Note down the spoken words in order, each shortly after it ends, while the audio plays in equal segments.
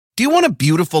Do you want a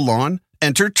beautiful lawn?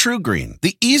 Enter TruGreen,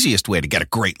 the easiest way to get a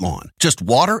great lawn. Just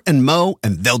water and mow,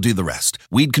 and they'll do the rest.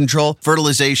 Weed control,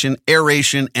 fertilization,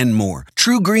 aeration, and more.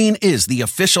 TruGreen is the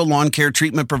official lawn care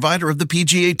treatment provider of the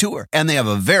PGA Tour, and they have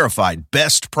a verified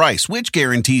best price, which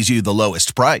guarantees you the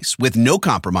lowest price with no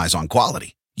compromise on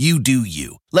quality. You do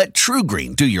you. Let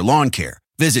TruGreen do your lawn care.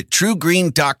 Visit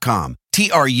TruGreen.com,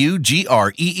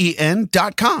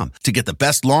 TruGreen.com, to get the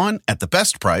best lawn at the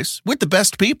best price with the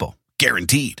best people.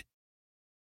 Guaranteed.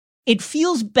 It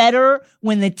feels better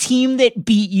when the team that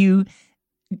beat you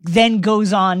then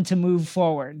goes on to move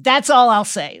forward. That's all I'll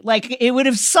say. Like, it would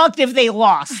have sucked if they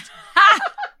lost.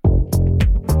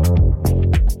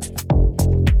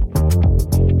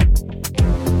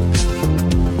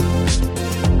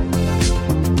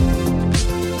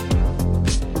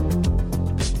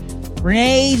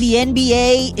 Renee, the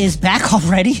NBA is back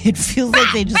already. It feels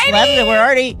like they just left it. We're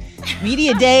already...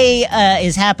 Media Day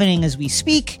is happening as we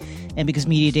speak. And because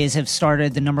Media Days have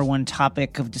started, the number one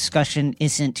topic of discussion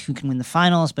isn't who can win the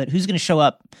finals, but who's going to show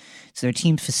up to their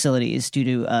team facilities due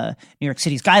to New York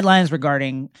City's guidelines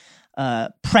regarding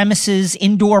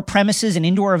indoor premises and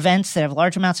indoor events that have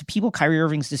large amounts of people. Kyrie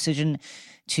Irving's decision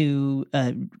to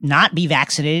not be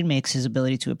vaccinated makes his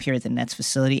ability to appear at the Nets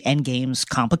facility and games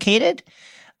complicated.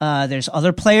 There's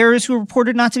other players who are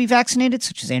reported not to be vaccinated,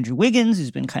 such as Andrew Wiggins, who's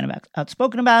been kind of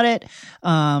outspoken about it.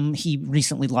 He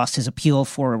recently lost his appeal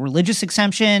for a religious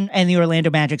exemption. And the Orlando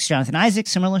Magic's Jonathan Isaac,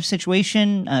 similar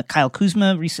situation. Kyle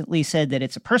Kuzma recently said that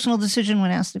it's a personal decision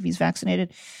when asked if he's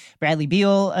vaccinated. Bradley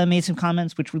Beal made some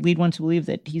comments which would lead one to believe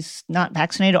that he's not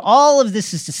vaccinated. All of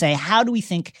this is to say, how do we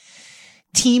think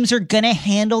teams are going to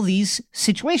handle these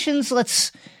situations?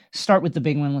 Let's start with the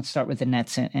big one. Let's start with the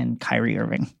Nets and Kyrie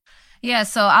Irving. Yeah,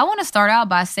 so I want to start out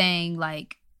by saying,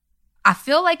 like, I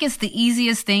feel like it's the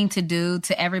easiest thing to do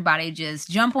to everybody just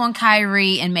jump on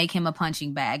Kyrie and make him a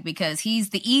punching bag because he's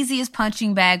the easiest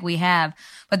punching bag we have.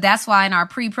 But that's why in our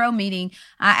pre-pro meeting,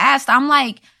 I asked, I'm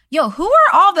like, yo, who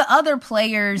are all the other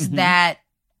players that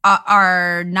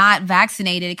are not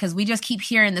vaccinated? Because we just keep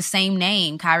hearing the same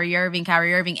name, Kyrie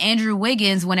Irving, Andrew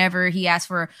Wiggins, whenever he asked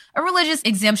for a religious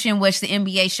exemption, which the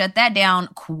NBA shut that down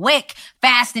quick,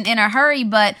 fast, and in a hurry.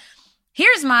 But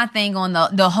here's my thing on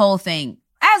the whole thing.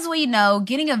 As we know,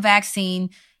 getting a vaccine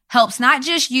helps not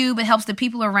just you, but helps the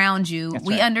people around you. That's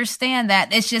we right. Understand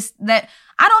that. It's just that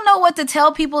I don't know what to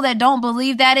tell people that don't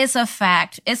believe that. It's a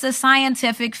fact. It's a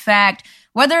scientific fact.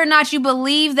 Whether or not you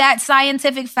believe that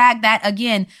scientific fact, that,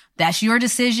 again, that's your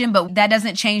decision, but that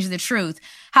doesn't change the truth.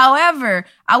 However,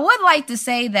 I would like to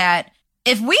say that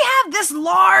if we have this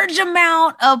large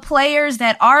amount of players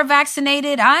that are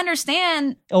vaccinated, I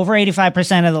understand. Over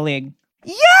 85% of the league.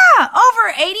 Yeah,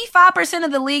 over 85%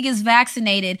 of the league is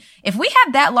vaccinated. If we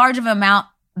have that large of amount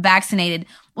vaccinated,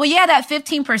 well, yeah, that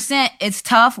 15%, it's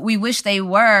tough. We wish they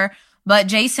were. But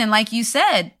Jason, like you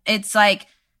said, it's like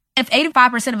if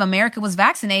 85% of America was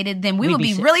vaccinated, then we would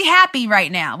be really happy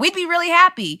right now. We'd be really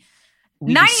happy.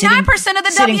 99% of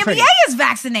the WNBA is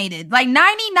vaccinated. Like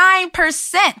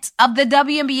 99% of the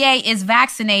WNBA is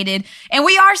vaccinated. And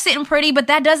we are sitting pretty, but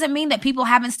that doesn't mean that people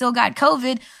haven't still got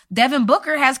COVID. Devin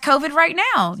Booker has COVID right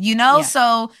now, you know? Yeah.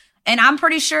 So, and I'm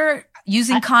pretty sure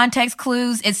using context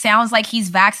clues, it sounds like he's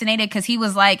vaccinated because he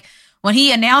was like, when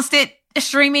he announced it,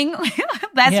 streaming,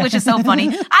 which is so funny.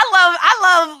 I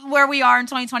love where we are in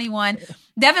 2021.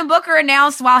 Devin Booker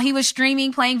announced while he was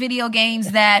streaming, playing video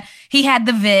games, that he had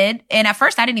the vid. And at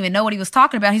first I didn't even know what he was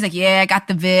talking about. He's like, yeah, I got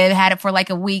the vid, had it for like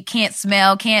a week, can't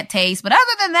smell, can't taste. But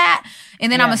other than that, and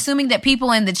then I'm assuming that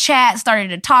people in the chat started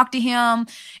to talk to him.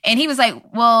 And he was like,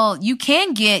 well, you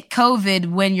can get COVID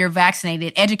when you're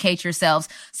vaccinated. Educate yourselves.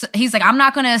 So he's like, I'm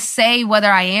not going to say whether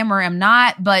I am or am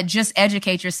not, but just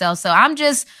educate yourself. So I'm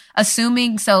just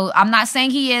assuming. So I'm not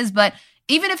saying he is, but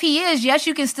even if he is, yes,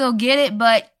 you can still get it.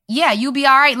 But yeah, you'll be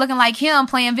all right looking like him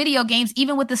playing video games,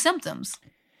 even with the symptoms.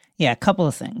 Yeah, a couple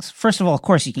of things. First of all, of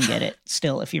course, you can get it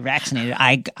still if you're vaccinated.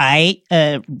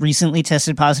 I recently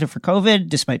tested positive for COVID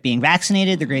despite being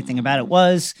vaccinated. The great thing about it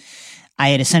was I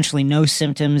had essentially no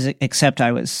symptoms except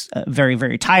I was very,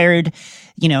 very tired.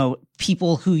 You know,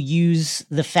 people who use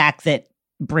the fact that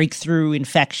breakthrough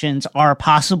infections are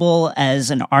possible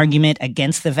as an argument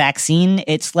against the vaccine,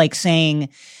 it's like saying,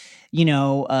 you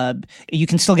know, you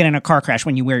can still get in a car crash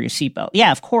when you wear your seatbelt. Yeah,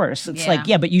 of course. It's like,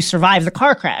 yeah, but you survive the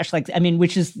car crash. Like, I mean,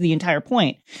 which is the entire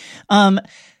point.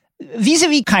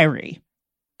 Vis-a-vis Kyrie,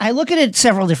 I look at it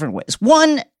several different ways.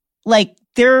 One, like,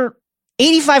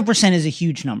 85% is a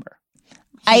huge number.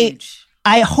 Huge.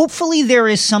 hopefully there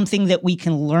is something that we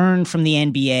can learn from the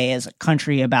NBA as a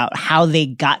country about how they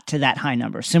got to that high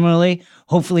number. Similarly,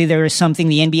 hopefully there is something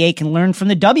the NBA can learn from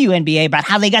the WNBA about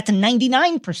how they got to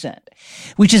 99%,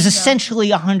 which is essentially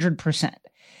 100%.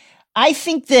 I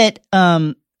think that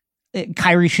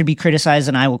Kyrie should be criticized,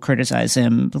 and I will criticize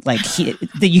him. Like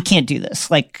that you can't do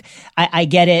this. Like I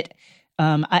get it.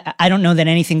 I don't know that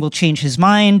anything will change his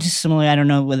mind. Similarly, I don't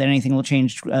know whether anything will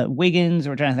change Wiggins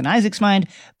or Jonathan Isaac's mind.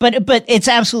 But it's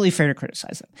absolutely fair to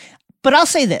criticize him. But I'll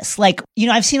say this: like, you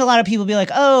know, I've seen a lot of people be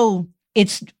like, "Oh,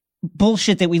 it's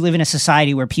bullshit that we live in a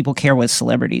society where people care what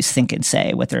celebrities think and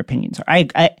say, what their opinions are."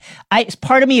 I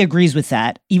part of me agrees with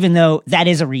that, even though that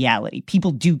is a reality.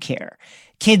 People do care.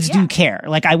 Kids do care.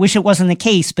 Like, I wish it wasn't the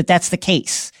case, but that's the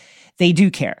case. They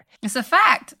do care. It's a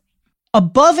fact.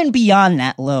 Above and beyond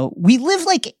that, Lo, we live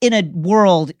like in a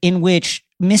world in which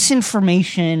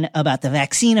misinformation about the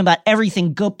vaccine, about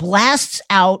everything, blasts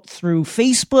out through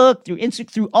Facebook, through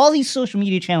Instagram, through all these social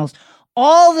media channels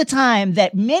all the time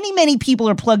that many, many people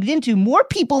are plugged into. More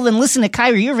people than listen to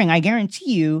Kyrie Irving, I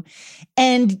guarantee you.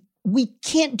 And we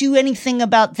can't do anything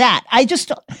about that.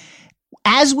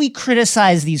 As we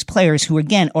criticize these players who,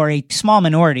 again, are a small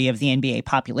minority of the NBA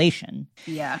population,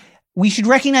 we should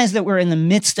recognize that we're in the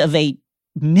midst of a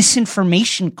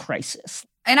misinformation crisis.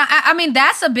 And I mean,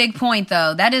 that's a big point,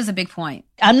 though. That is a big point.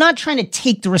 I'm not trying to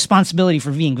take the responsibility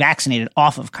for being vaccinated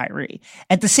off of Kyrie.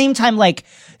 At the same time, like,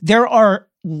 there are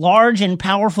large and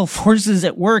powerful forces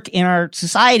at work in our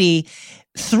society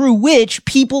through which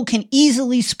people can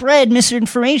easily spread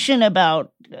misinformation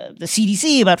about the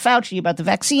CDC, about Fauci, about the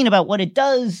vaccine, about what it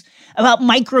does, about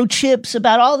microchips,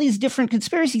 about all these different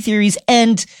conspiracy theories.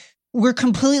 And we're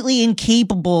completely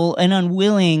incapable and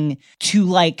unwilling to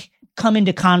like come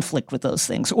into conflict with those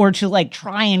things or to like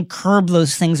try and curb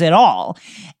those things at all.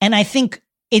 And I think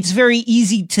it's very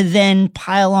easy to then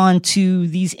pile on to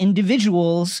these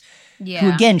individuals who,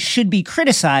 again, should be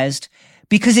criticized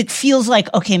because it feels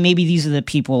like, okay, maybe these are the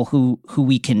people who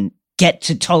we can get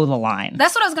to toe the line.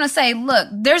 That's what I was going to say. Look,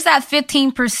 there's that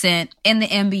 15% in the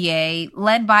NBA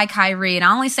led by Kyrie. And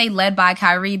I only say led by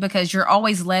Kyrie because you're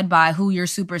always led by who your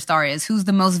superstar is, who's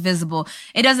the most visible.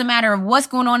 It doesn't matter what's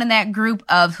going on in that group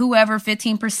of whoever,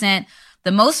 15%.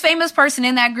 The most famous person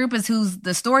in that group is who's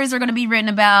the stories are going to be written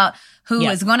about, who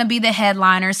is going to be the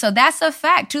headliner. So that's a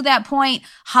fact. To that point,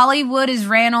 Hollywood is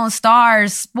ran on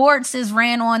stars. Sports is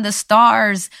ran on the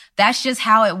stars. That's just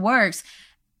how it works.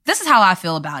 This is how I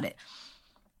feel about it.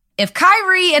 If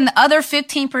Kyrie and the other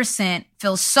 15%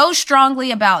 feel so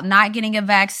strongly about not getting a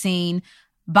vaccine,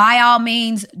 by all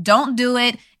means, don't do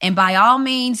it. And by all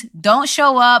means, don't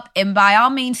show up. And by all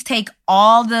means, take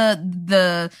all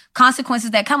the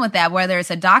consequences that come with that, whether it's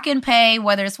a dock and pay,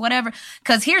 whether it's whatever.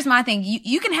 Because here's my thing.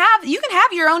 You can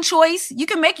have your own choice. You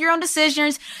can make your own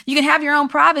decisions. You can have your own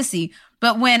privacy.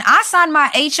 But when I sign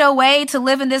my HOA to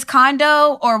live in this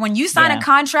condo, or when you sign a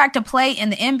contract to play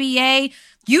in the NBA,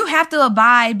 you have to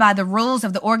abide by the rules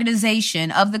of the organization,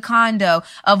 of the condo,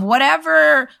 of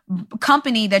whatever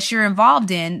company that you're involved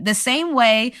in, the same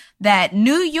way that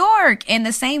New York and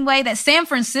the same way that San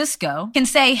Francisco can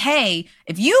say, hey,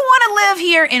 if you want to live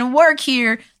here and work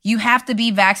here, you have to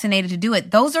be vaccinated to do it.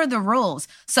 Those are the rules.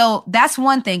 So that's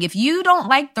one thing. If you don't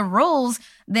like the rules,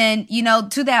 then, you know,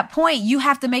 to that point, you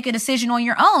have to make a decision on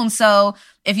your own. So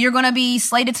if you're going to be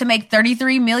slated to make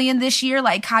 $33 million this year,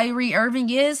 like Kyrie Irving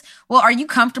is, well, are you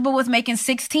comfortable with making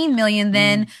 $16 million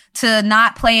then to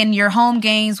not play in your home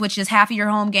games, which is half of your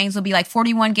home games will be like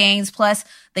 41 games plus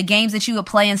the games that you would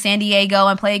play in San Diego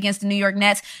and play against the New York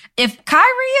Nets? If Kyrie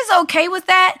is okay with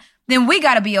that, then we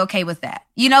got to be okay with that.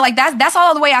 You know, like that's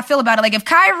all the way I feel about it. Like if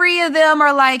Kyrie and them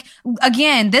are like,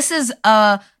 again, this is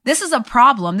a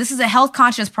problem. This is a health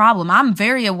conscious problem. I'm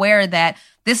very aware that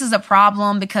this is a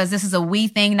problem because this is a we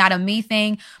thing, not a me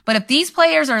thing. But if these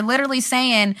players are literally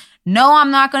saying, no,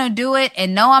 I'm not going to do it,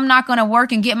 and no, I'm not going to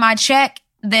work and get my check,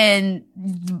 then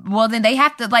they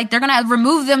have to, like, they're going to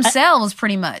remove themselves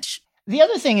pretty much. The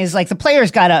other thing is, like, the players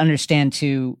got to understand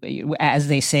too, as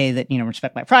they say that, you know,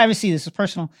 respect my privacy, this is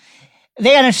personal.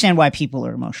 They understand why people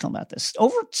are emotional about this.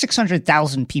 Over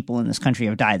 600,000 people in this country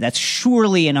have died. That's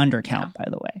surely an undercount, by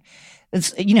the way.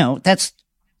 It's, you know, that's,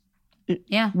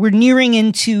 we're nearing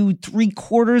into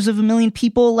 750,000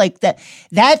 people. Like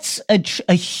that's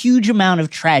a huge amount of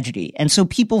tragedy. And so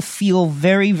people feel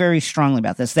very, very strongly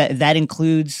about this. That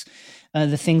includes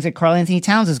the things that Karl Anthony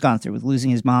Towns has gone through with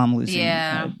losing his mom, losing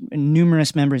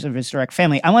numerous members of his direct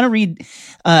family. I want to read.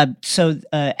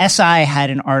 SI had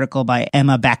an article by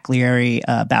Emma Baglieri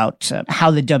about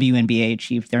how the WNBA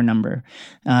achieved their number.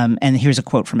 And here's a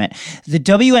quote from it. The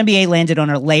WNBA landed on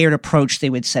a layered approach. They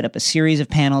would set up a series of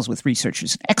panels with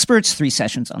researchers and experts, 3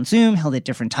 sessions on Zoom, held at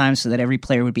different times so that every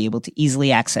player would be able to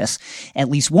easily access at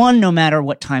least one, no matter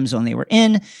what time zone they were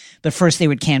in. But first they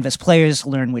would canvass players,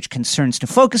 learn which concerns to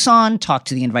focus on, talk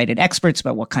to the invited experts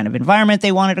about what kind of environment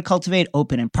they wanted to cultivate,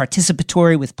 open and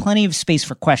participatory with plenty of space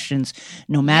for questions,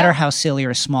 no matter how silly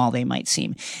or small they might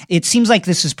seem. It seems like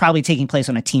this is probably taking place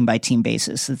on a team-by-team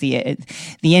basis. The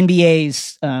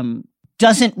NBA's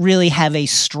doesn't really have a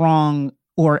strong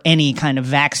or any kind of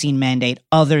vaccine mandate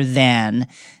other than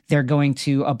they're going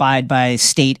to abide by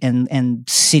state and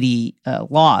city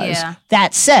laws. Yeah.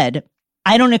 That said,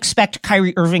 I don't expect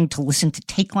Kyrie Irving to listen to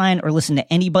Takeline or listen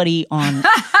to anybody on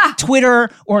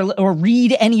Twitter or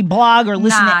read any blog or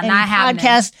listen to any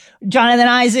podcast. Jonathan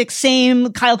Isaac,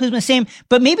 same. Kyle Kuzma, same.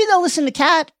 But maybe they'll listen to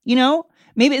Kat,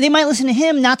 Maybe they might listen to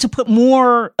him, not to put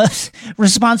more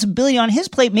responsibility on his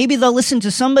plate. Maybe they'll listen to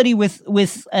somebody with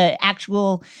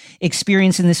actual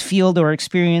experience in this field or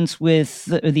experience with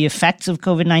the effects of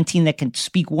COVID-19 that can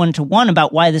speak one-to-one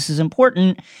about why this is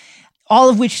important. All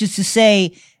of which is to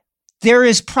say, there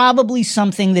is probably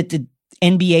something that the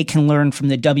NBA can learn from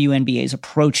the WNBA's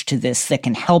approach to this that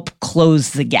can help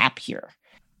close the gap here.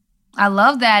 I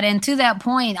love that. And to that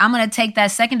point, I'm going to take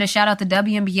that second to shout out the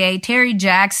WNBA, Terry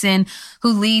Jackson,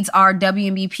 who leads our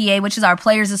WNBPA, which is our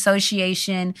Players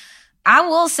Association. I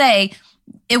will say,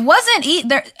 it wasn't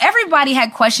everybody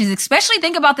had questions, especially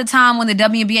think about the time when the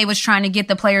WNBA was trying to get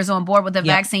the players on board with the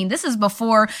vaccine. This is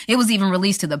before it was even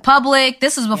released to the public.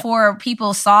 This is before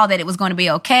people saw that it was going to be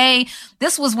okay.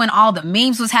 This was when all the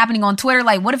memes was happening on Twitter.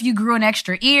 Like, what if you grew an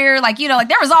extra ear? Like,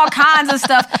 there was all kinds of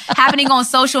stuff happening on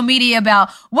social media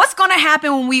about what's going to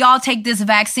happen when we all take this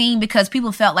vaccine, because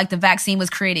people felt like the vaccine was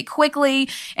created quickly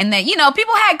and that,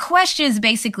 people had questions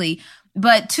basically.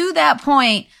 But to that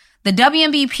point, the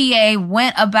WNBPA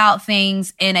went about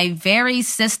things in a very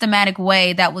systematic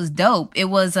way that was dope. It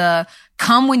was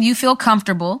come when you feel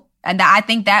comfortable. And I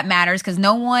think that matters because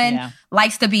no one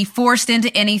likes to be forced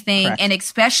into anything. Correct. And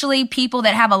especially people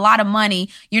that have a lot of money.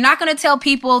 You're not going to tell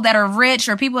people that are rich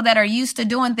or people that are used to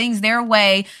doing things their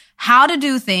way how to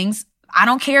do things. I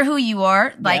don't care who you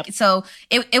are. So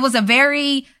it was a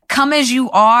very come as you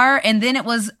are. And then it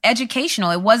was educational.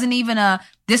 It wasn't even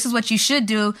this is what you should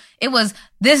do. It was,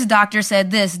 this doctor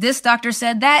said this doctor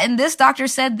said that, and this doctor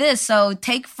said this. So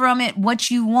take from it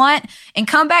what you want and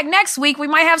come back next week. We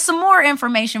might have some more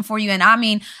information for you. And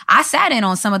I sat in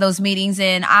on some of those meetings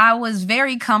and I was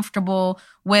very comfortable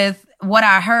with what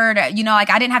I heard. I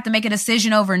didn't have to make a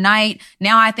decision overnight.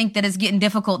 Now I think that it's getting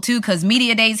difficult too, because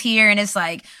media day's here and it's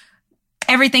like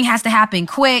everything has to happen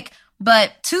quick.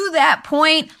 But to that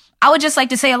point, I would just like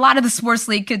to say a lot of the sports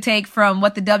league could take from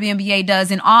what the WNBA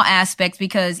does in all aspects,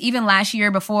 because even last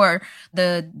year before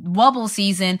the bubble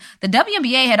season, the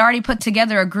WNBA had already put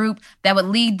together a group that would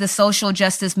lead the social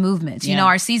justice movements.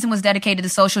 Our season was dedicated to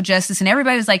social justice and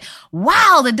everybody was like,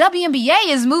 wow, the WNBA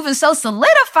is moving so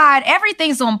solidified.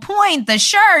 Everything's on point. The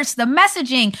shirts, the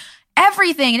messaging,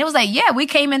 everything. And it was like, we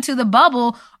came into the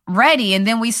bubble ready. And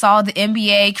then we saw the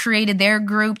NBA created their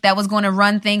group that was going to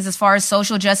run things as far as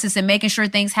social justice and making sure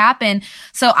things happen.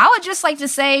 So I would just like to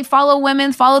say, follow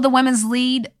the women's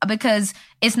lead, because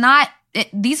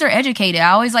these are educated.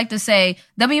 I always like to say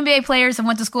WNBA players have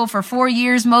went to school for 4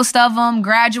 years. Most of them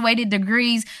graduated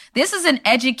degrees. This is an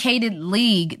educated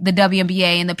league, the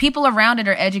WNBA, and the people around it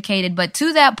are educated. But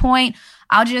to that point,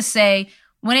 I'll just say,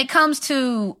 when it comes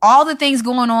to all the things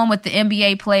going on with the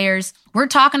NBA players, we're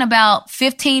talking about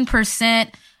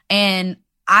 15%. And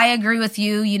I agree with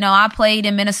you. I played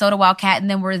in Minnesota Wildcat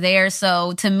and then we're there.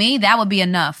 So to me, that would be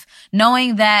enough.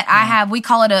 Knowing that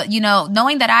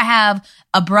knowing that I have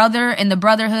a brother in the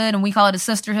brotherhood and we call it a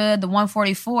sisterhood, the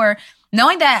 144,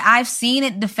 knowing that I've seen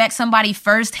it affect somebody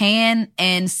firsthand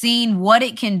and seen what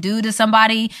it can do to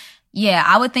somebody. Yeah,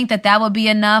 I would think that would be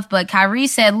enough. But Kyrie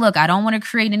said, look, I don't want to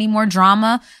create any more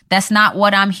drama. That's not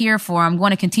what I'm here for. I'm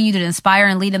going to continue to inspire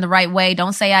and lead in the right way.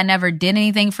 Don't say I never did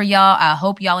anything for y'all. I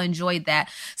hope y'all enjoyed that.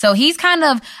 So he's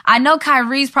I know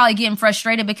Kyrie's probably getting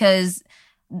frustrated because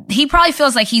he probably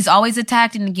feels like he's always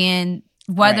attacked. And again,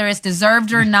 whether it's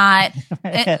deserved or not,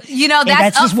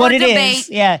 that's just what it is.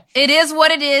 Yeah, it is what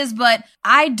it is. But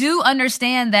I do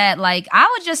understand that. I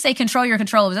would just say control your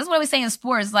controllables. That's what we say in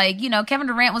sports. Kevin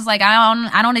Durant was like,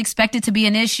 I don't expect it to be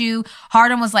an issue.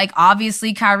 Harden was like,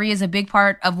 obviously Kyrie is a big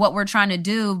part of what we're trying to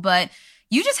do, but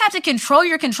you just have to control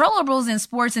your controllables in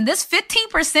sports. And this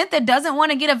 15% that doesn't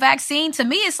want to get a vaccine, to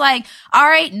me, it's like, all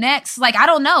right, next. Like, I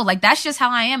don't know. Like, that's just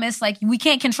how I am. It's like, we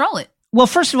can't control it. Well,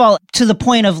 first of all, to the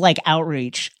point of like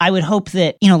outreach, I would hope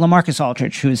that, LaMarcus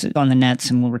Aldridge, who's on the Nets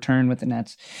and will return with the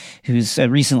Nets, who's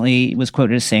recently was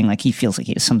quoted as saying like he feels like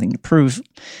he has something to prove.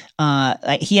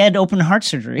 He had open heart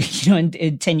surgery,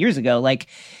 in 10 years ago. Like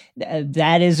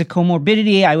that is a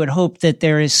comorbidity. I would hope that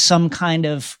there is some kind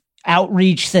of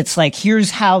outreach that's like,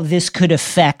 here's how this could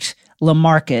affect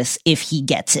LaMarcus if he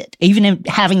gets it. Even in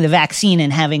having the vaccine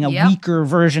and having a weaker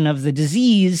version of the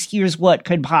disease, here's what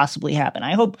could possibly happen.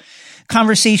 I hope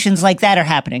conversations like that are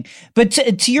happening. But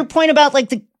to your point about like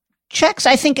the checks,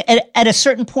 I think at a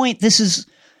certain point, this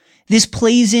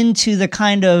plays into the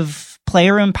kind of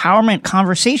player empowerment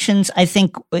conversations. I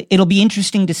think it'll be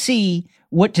interesting to see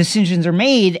what decisions are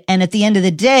made. And at the end of the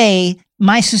day,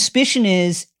 my suspicion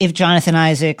is if Jonathan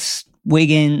Isaacs,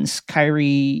 Wiggins,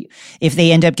 Kyrie, if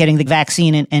they end up getting the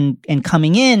vaccine and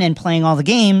coming in and playing all the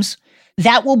games,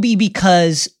 that will be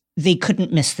because they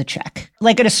couldn't miss the check.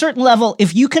 Like at a certain level,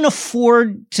 if you can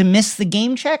afford to miss the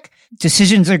game check,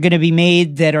 decisions are going to be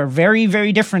made that are very,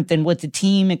 very different than what the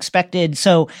team expected.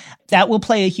 So that will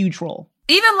play a huge role.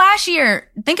 Even last year,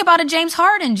 think about a James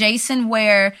Harden, Jason,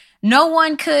 where no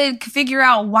one could figure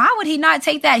out why would he not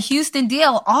take that Houston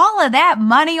deal? All of that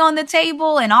money on the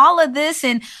table and all of this.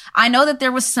 And I know that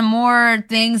there was some more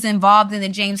things involved in the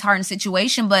James Harden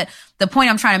situation, but the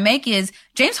point I'm trying to make is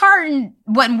James Harden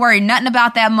wasn't worried nothing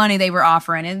about that money they were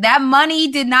offering. And that money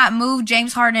did not move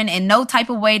James Harden in no type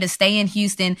of way to stay in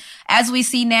Houston. As we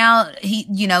see now,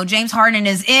 James Harden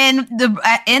is in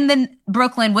the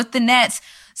Brooklyn with the Nets.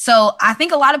 So I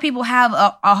think a lot of people have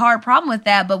a hard problem with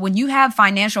that. But when you have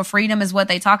financial freedom is what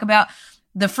they talk about.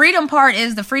 The freedom part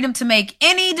is the freedom to make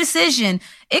any decision.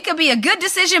 It could be a good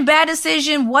decision, bad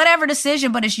decision, whatever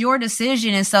decision, but it's your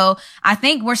decision. And so I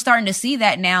think we're starting to see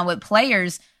that now with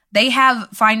players. They have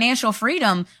financial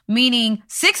freedom, meaning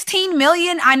 16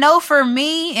 million. I know for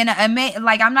me, and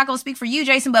like I'm not going to speak for you,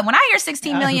 Jason, but when I hear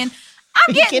 16 million,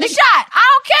 I'm getting the shot. I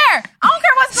don't care. I don't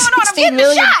care what's going on. I'm getting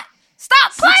the shot.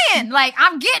 Stop playing. Like,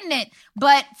 I'm getting it.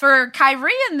 But for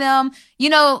Kyrie and them,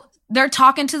 they're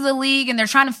talking to the league and they're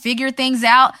trying to figure things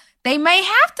out. They may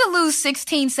have to lose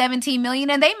 16, 17 million,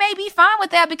 and they may be fine with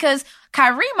that because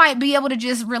Kyrie might be able to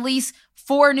just release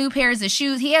 4 new pairs of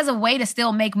shoes. He has a way to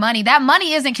still make money. That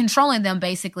money isn't controlling them,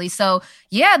 basically. So,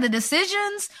 yeah, the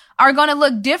decisions are going to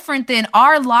look different than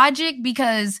our logic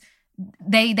because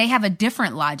they have a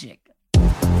different logic.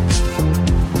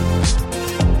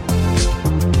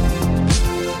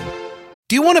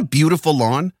 Do you want a beautiful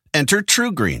lawn? Enter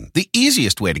TruGreen, the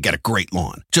easiest way to get a great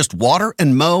lawn. Just water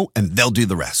and mow, and they'll do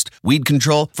the rest. Weed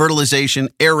control, fertilization,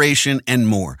 aeration, and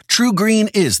more. TruGreen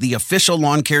is the official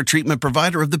lawn care treatment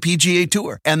provider of the PGA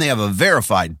Tour, and they have a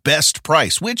verified best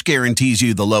price, which guarantees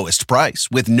you the lowest price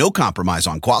with no compromise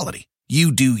on quality.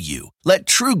 You do you. Let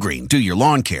TruGreen do your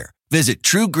lawn care. Visit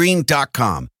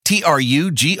TruGreen.com,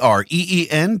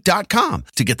 TruGreen.com,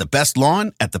 to get the best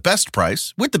lawn at the best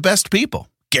price with the best people.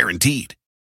 Guaranteed.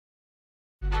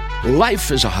 Life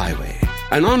is a highway,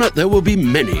 and on it there will be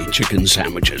many chicken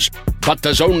sandwiches. But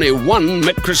there's only one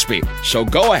McCrispy. So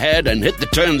go ahead and hit the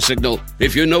turn signal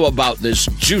if you know about this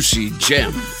juicy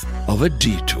gem of a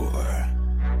detour.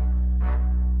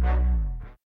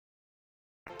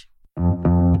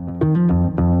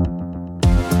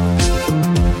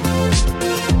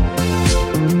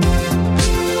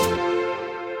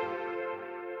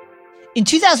 In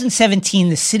 2017,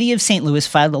 the city of St. Louis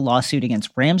filed a lawsuit against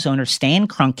Rams owner Stan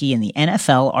Kroenke and the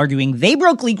NFL, arguing they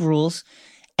broke league rules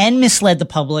and misled the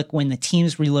public when the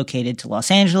teams relocated to Los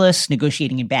Angeles,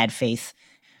 negotiating in bad faith,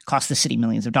 cost the city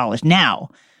millions of dollars.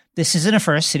 Now, this isn't a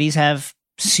first. Cities have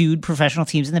sued professional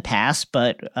teams in the past,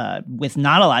 but with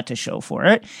not a lot to show for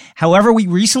it. However, we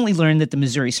recently learned that the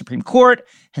Missouri Supreme Court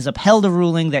has upheld a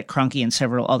ruling that Kroenke and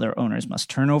several other owners must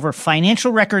turn over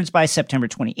financial records by September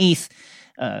 28th.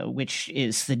 Which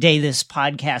is the day this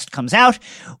podcast comes out,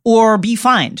 or be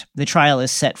fined. The trial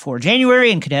is set for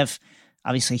January and could have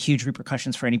obviously huge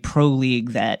repercussions for any pro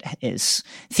league that is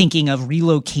thinking of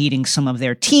relocating some of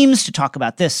their teams. To talk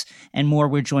about this and more,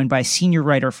 we're joined by senior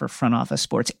writer for Front Office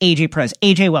Sports, AJ Perez.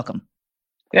 AJ, welcome.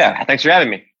 Yeah, thanks for having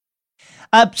me.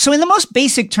 So in the most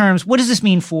basic terms, what does this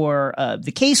mean for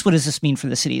the case? What does this mean for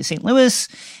the city of St. Louis?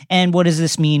 And what does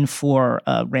this mean for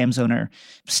Rams owner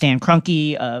Stan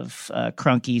Kroenke of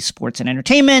Kroenke Sports and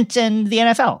Entertainment and the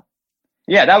NFL?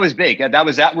 Yeah, that was big. That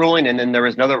was that ruling. And then there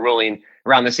was another ruling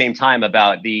around the same time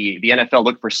about the NFL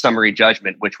looked for summary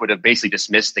judgment, which would have basically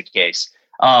dismissed the case.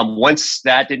 Once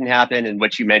that didn't happen, and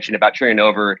what you mentioned about turning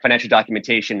over financial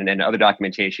documentation and then other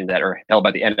documentation that are held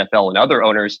by the NFL and other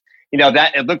owners,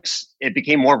 that it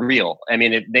became more real. I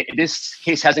mean, this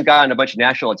case hasn't gotten a bunch of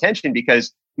national attention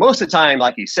because most of the time,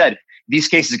 like you said, these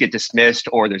cases get dismissed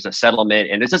or there's a settlement,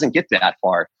 and this doesn't get that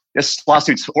far. This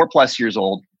lawsuit's 4+ years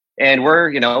old, and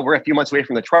we're a few months away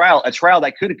from the trial. A trial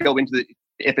that could go into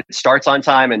if it starts on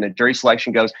time and the jury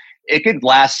selection goes, it could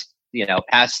last,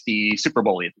 past the Super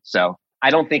Bowl even. So I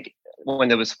don't think when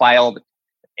it was filed,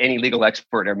 any legal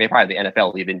expert or maybe probably the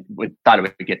NFL even thought it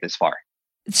would get this far.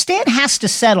 Stan has to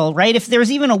settle, right? If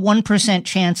there's even a 1%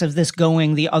 chance of this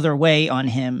going the other way on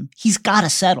him, he's got to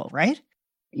settle, right?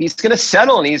 He's going to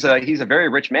settle, and he's a very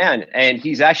rich man, and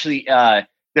he's actually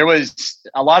there was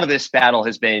a lot of this battle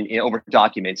has been over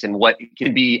documents and what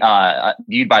can be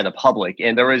viewed by the public,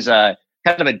 and there was a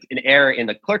kind of an error in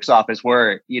the clerk's office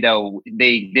where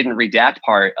they didn't redact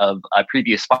part of a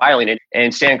previous filing,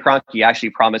 and Stan Kroenke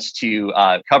actually promised to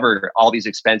cover all these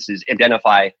expenses,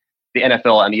 identify the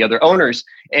NFL and the other owners,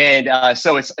 and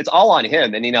so it's all on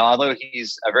him. And although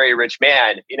he's a very rich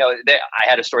man, I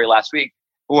had a story last week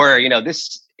where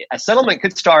a settlement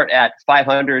could start at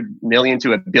 $500 million to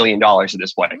 $1 billion at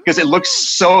this point because it looks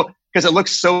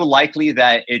so likely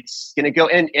that it's going to go.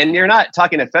 And you're not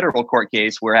talking a federal court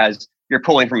case, whereas you're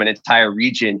pulling from an entire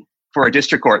region for a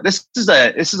district court. This is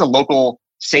a local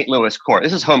St. Louis court.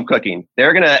 This is home cooking.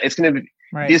 It's going to be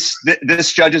right.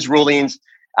 This judge's rulings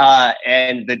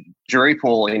and the jury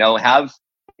pool, have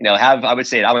I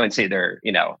wouldn't say they're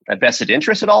a vested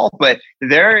interest at all, but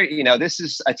they're this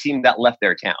is a team that left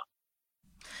their town.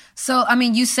 So, I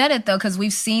mean, you said it, though, because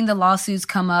we've seen the lawsuits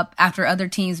come up after other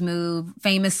teams move.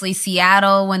 Famously,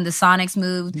 Seattle, when the Sonics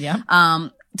moved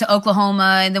to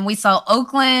Oklahoma. And then we saw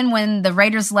Oakland when the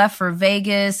Raiders left for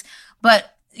Vegas.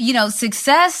 But,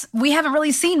 success, we haven't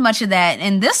really seen much of that.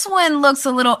 And this one looks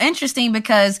a little interesting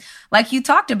because, like you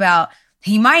talked about,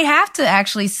 he might have to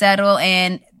actually settle.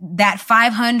 And that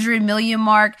 500 million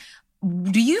mark,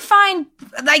 do you find,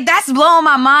 that's blowing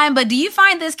my mind, but do you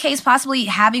find this case possibly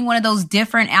having one of those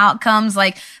different outcomes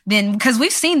because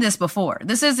we've seen this before.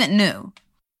 This isn't new.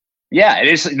 Yeah, it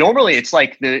is. Normally it's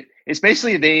it's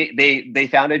basically they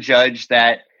found a judge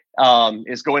that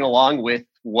is going along with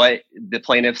what the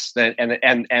plaintiffs and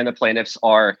the plaintiffs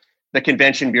are the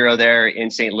convention bureau there in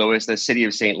St. Louis, the city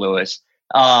of St. Louis,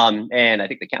 and I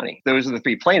think the county. Those are the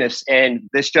three plaintiffs, and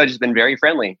this judge has been very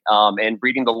friendly and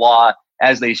reading the law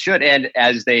as they should, and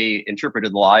as they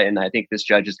interpreted the law. And I think this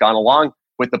judge has gone along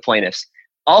with the plaintiffs.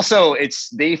 Also,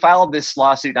 they filed this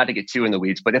lawsuit, not to get too in the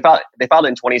weeds, but they filed it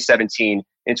in 2017.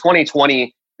 In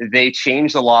 2020, they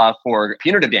changed the law for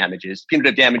punitive damages.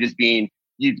 Punitive damages being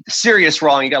serious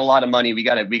wrong, you got a lot of money, we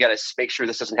got to make sure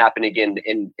this doesn't happen again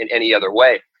in any other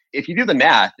way. If you do the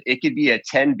math, it could be a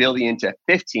 $10 billion to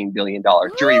 $15 billion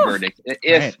jury verdict.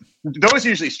 If those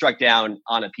usually struck down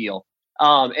on appeal.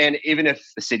 And even if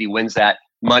the city wins that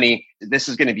money, this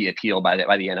is going to be appealed by the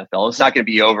NFL. It's not going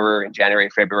to be over in January,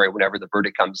 February, whenever the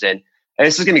verdict comes in. And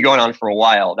this is going to be going on for a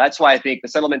while. That's why I think the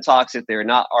settlement talks, if they're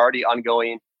not already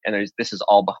ongoing, and this is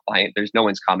all behind, there's no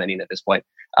one's commenting at this point,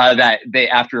 that they,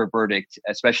 after a verdict,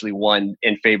 especially one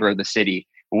in favor of the city,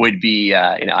 would be,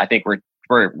 I think we're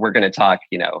going to talk,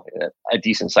 a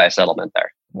decent sized settlement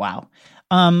there. Wow.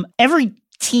 Every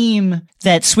team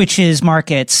that switches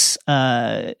markets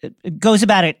goes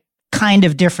about it kind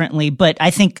of differently, but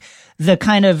I think the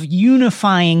kind of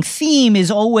unifying theme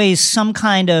is always some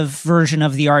kind of version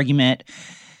of the argument.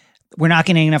 We're not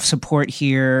getting enough support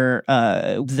here.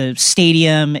 The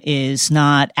stadium is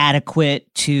not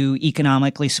adequate to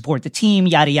economically support the team,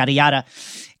 yada, yada, yada.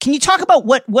 Can you talk about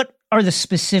what are the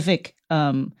specific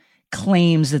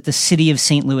claims that the city of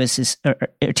St. Louis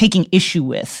are taking issue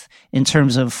with in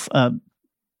terms of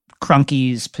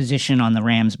Kroenke's position on the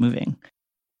Rams moving?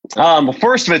 Well,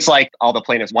 first of it's all the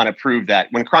plaintiffs want to prove that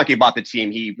when Kroenke bought the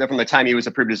team, from the time he was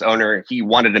approved as owner, he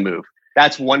wanted to move.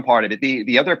 That's one part of it.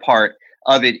 The other part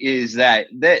of it is that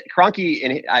Kroenke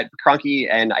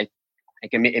and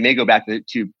it may go back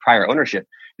to prior ownership.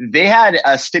 They had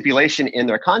a stipulation in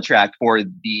their contract for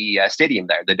the stadium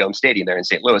there, the Dome Stadium there in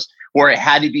St. Louis, where it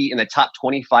had to be in the top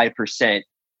 25%,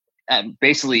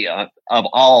 basically of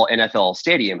all NFL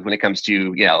stadiums when it comes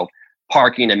to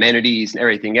parking, amenities, and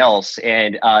everything else.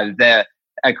 And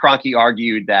Kroenke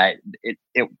argued that it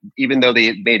even though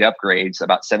they made upgrades,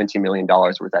 about $17 million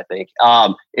worth, I think,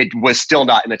 it was still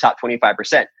not in the top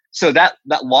 25%. So that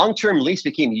long-term lease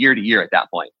became year to year at that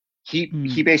point.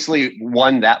 He basically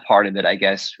won that part of it, I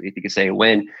guess, if you could say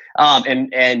win.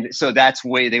 And so that's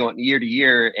way they went year to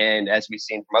year. And as we've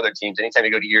seen from other teams, anytime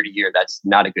you go to year, that's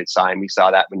not a good sign. We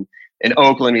saw that when in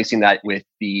Oakland. We've seen that with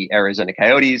the Arizona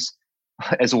Coyotes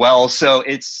as well. So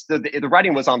it's the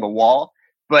writing was on the wall,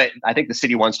 but I think the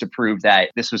city wants to prove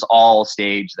that this was all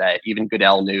staged, that even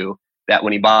Goodell knew that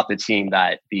when he bought the team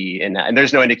and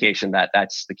there's no indication that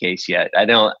that's the case yet.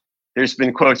 There's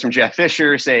been quotes from Jeff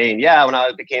Fisher saying, yeah, when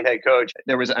I became head coach,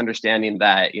 there was an understanding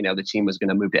that, the team was going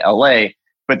to move to LA,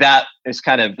 but that is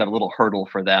kind of a little hurdle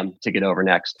for them to get over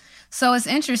next. So it's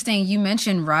interesting. You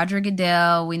mentioned Roger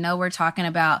Goodell. We know we're talking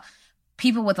about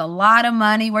people with a lot of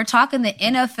money. We're talking the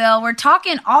NFL. We're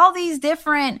talking all these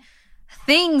different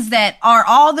things that are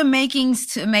all the makings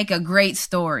to make a great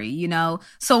story,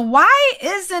 So why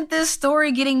isn't this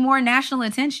story getting more national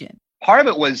attention? Part of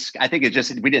it was, I think it's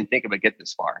just, we didn't think it would get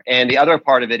this far. And the other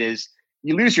part of it is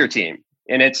you lose your team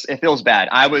and it feels bad.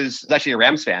 I was actually a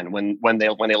Rams fan when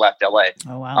they left LA.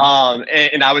 Oh, wow.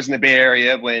 And I was in the Bay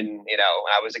Area when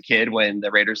I was a kid, when the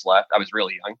Raiders left. I was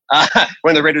really young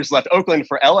when the Raiders left Oakland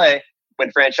for LA.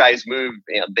 When franchise moved,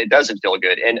 it doesn't feel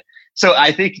good. And so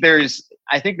I think there's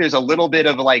a little bit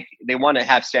of like, they want to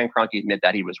have Stan Kroenke admit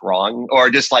that he was wrong, or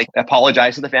just like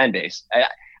apologize to the fan base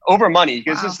over money,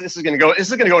 because this is going to go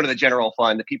into the general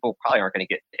fund. The people probably aren't going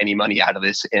to get any money out of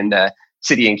this in the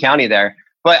city and county there.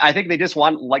 But I think they just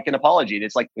want like an apology.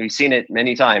 It's like, we've seen it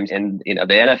many times, and the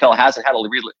NFL hasn't had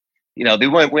they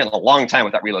went a long time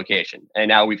without relocation. And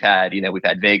now we've had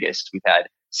Vegas, we've had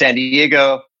San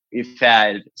Diego, we've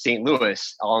had St.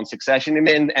 Louis all in succession.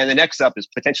 And the next up is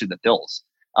potentially the Bills.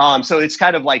 So it's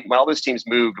kind of like when all those teams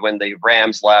moved, when the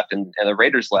Rams left and the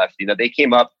Raiders left, they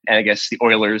came up, and I guess the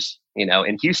Oilers,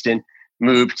 in Houston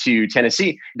moved to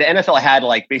Tennessee. The NFL had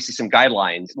like basically some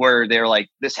guidelines where they're like,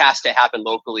 this has to happen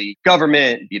locally.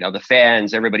 Government, the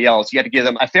fans, everybody else, you have to give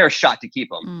them a fair shot to keep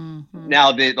them. Mm-hmm.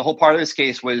 Now, the whole part of this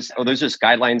case was, those just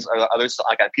guidelines? Are those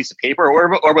like a piece of paper,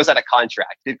 or was that a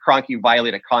contract? Did Kroenke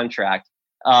violate a contract?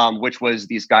 Which was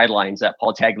these guidelines that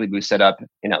Paul Tagliabue set up,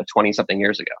 20 something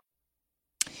years ago.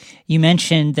 You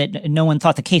mentioned that no one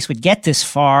thought the case would get this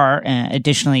far.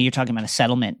 Additionally, you're talking about a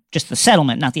settlement, just the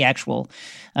settlement, not the actual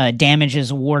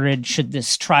damages awarded should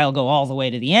this trial go all the way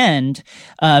to the end,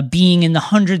 being in the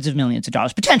hundreds of millions of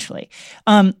dollars, potentially.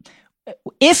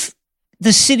 If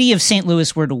the city of St.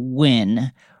 Louis were to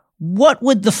win, what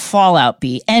would the fallout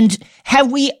be? And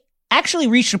have we actually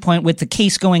reached a point with the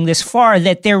case going this far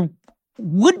that there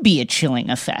would be a chilling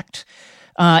effect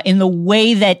in the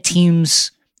way that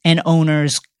teams and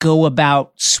owners go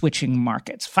about switching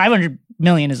markets? $500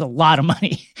 million is a lot of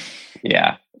money.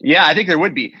 Yeah, I think there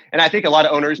would be. And I think a lot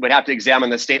of owners would have to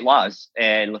examine the state laws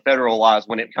and the federal laws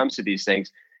when it comes to these things.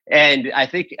 And I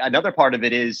think another part of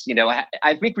it is,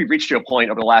 I think we've reached to a point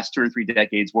over the last 2 or 3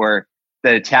 decades where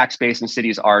the tax base in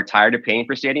cities are tired of paying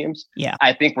for stadiums. Yeah,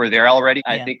 I think we're there already.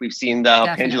 I think we've seen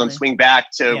the pendulum swing back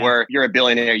to where you're a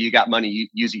billionaire, you got money, you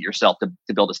use it yourself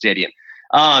to build a stadium.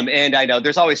 And I know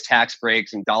there's always tax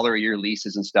breaks and $1 a year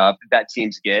leases and stuff that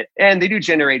teams get, and they do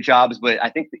generate jobs. But I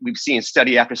think we've seen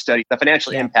study after study the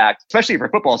financial impact, especially for a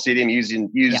football stadium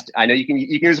used. I know you can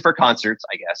use it for concerts,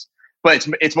 I guess, but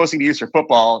it's mostly used for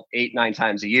football 8-9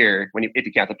 times a year if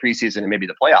you count the preseason and maybe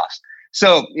the playoffs.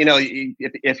 So,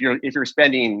 if you're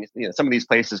spending, some of these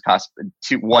places cost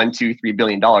 $1, $2, $3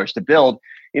 billion to build,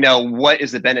 what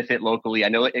is the benefit locally? I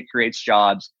know it creates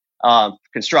jobs,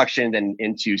 construction, and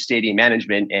into stadium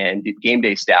management and game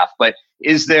day staff. But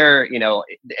is there,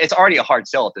 it's already a hard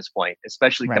sell at this point,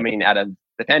 especially coming out of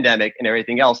the pandemic and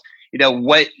everything else.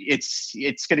 It's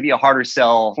going to be a harder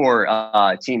sell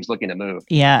for teams looking to move.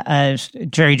 Yeah.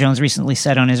 Jerry Jones recently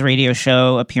said on his radio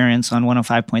show appearance on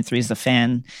 105.3's The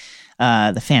Fan,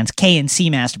 the Fan's K&C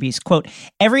masterpiece, quote,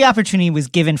 "Every opportunity was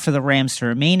given for the Rams to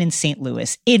remain in St.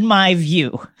 Louis, in my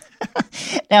view."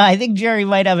 Now, I think Jerry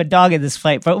might have a dog in this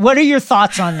fight, but what are your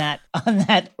thoughts on that?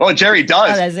 Well, Jerry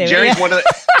does. Jerry's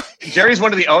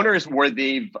one of the owners where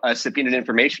they've subpoenaed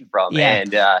information from. Yeah.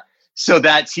 And so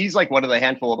he's like one of the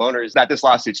handful of owners that this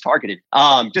lawsuit's targeted.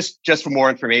 Just for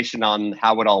more information on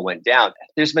how it all went down.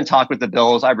 There's been talk with the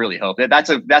Bills. I really hope that's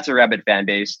a rabid fan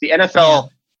base. The NFL,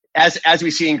 as we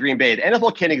see in Green Bay, the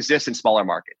NFL can exist in smaller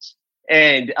markets.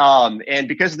 And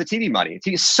because of the TV money,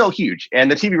 TV is so huge,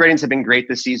 and the TV ratings have been great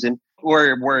this season.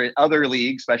 Where other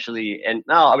leagues, especially, and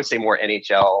now I would say more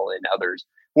NHL and others,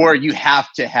 where you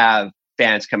have to have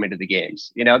fans coming to the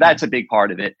games. That's a big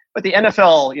part of it. But the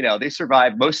NFL, they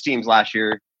survived. Most teams last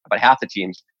year, about half the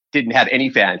teams, didn't have any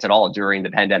fans at all during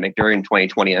the pandemic, during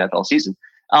 2020 NFL season.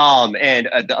 And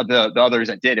the others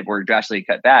that did were drastically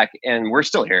cut back, and we're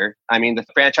still here. I mean, the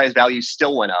franchise value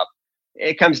still went up.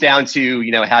 It comes down to,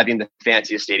 having the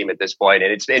fanciest stadium at this point.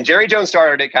 And Jerry Jones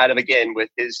started it kind of again with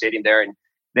his stadium there. And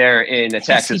there in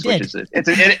Texas, which is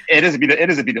it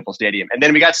is a beautiful stadium. And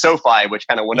then we got SoFi, which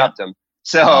kind of went up them.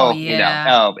 So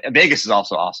Vegas is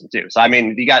also awesome too. So I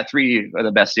mean, you got three of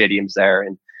the best stadiums there,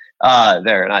 and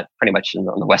they're not pretty much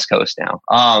on the West Coast now.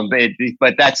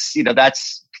 But that's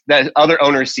that other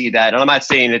owners see that, and I'm not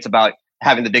saying it's about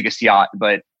having the biggest yacht,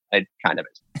 but it kind of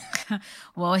is.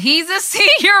 Well, he's a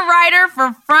senior writer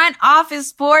for Front Office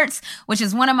Sports, which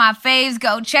is one of my faves.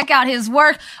 Go check out his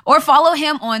work or follow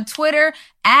him on Twitter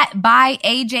by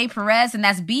AJ Perez. And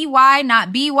that's BY,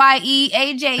 not BYE.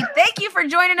 AJ, thank you for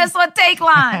joining us on Take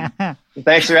Line.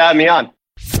 Thanks for having me on.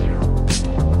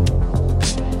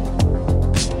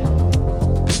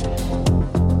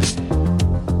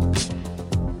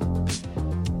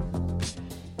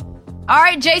 All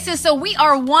right, Jason, so we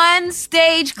are one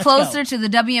stage closer to the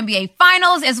WNBA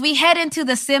Finals as we head into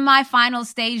the semifinal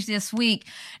stage this week.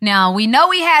 Now, we know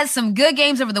we had some good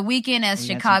games over the weekend as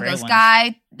Chicago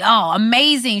Sky. Oh,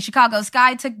 amazing. Chicago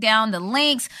Sky took down the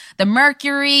Lynx. The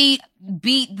Mercury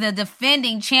beat the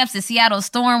defending champs, the Seattle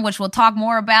Storm, which we'll talk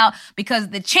more about because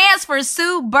the chance for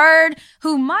Sue Bird,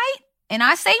 who might, and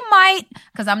I say might,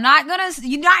 because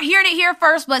you're not hearing it here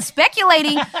first, but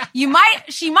speculating, she might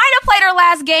have played her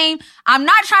last game. I'm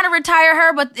not trying to retire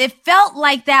her, but it felt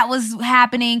like that was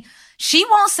happening. She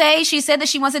won't say. She said that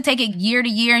she wants to take it year to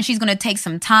year and she's going to take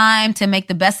some time to make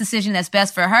the best decision that's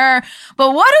best for her.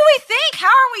 But what do we think? How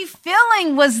are we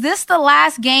feeling? Was this the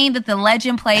last game that the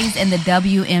legend plays in the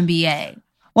WNBA?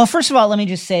 Well, first of all, let me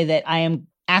just say that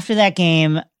after that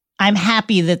game, I'm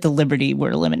happy that the Liberty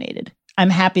were eliminated. I'm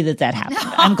happy that happened.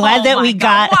 I'm glad that we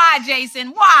got. Why, Jason?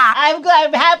 Why?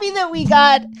 I'm happy that we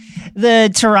got the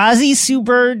Taurasi Sue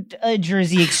Bird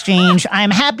jersey exchange.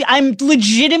 I'm happy. I'm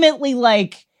legitimately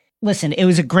listen, it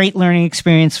was a great learning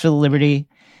experience for the Liberty.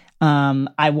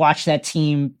 I watched that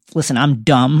team. Listen, I'm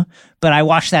dumb, but I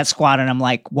watched that squad and I'm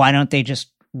like, why don't they just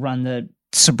run the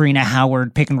Sabrina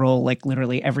Howard pick and roll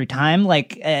literally every time?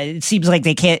 It seems like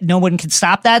they can't. No one can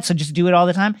stop that, so just do it all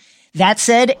the time. That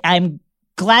said, I'm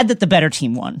glad that the better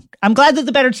team won. I'm glad that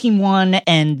the better team won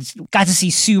and got to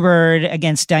see Sue Bird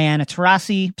against Diana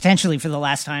Taurasi, potentially for the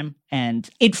last time. And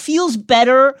it feels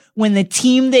better when the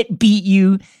team that beat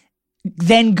you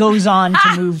then goes on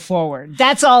to move forward.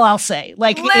 That's all I'll say.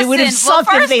 It would have sucked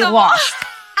if they lost.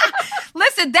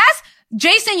 Listen,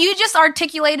 Jason, you just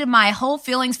articulated my whole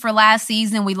feelings for last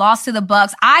season. We lost to the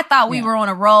Bucks. I thought we were on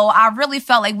a roll. I really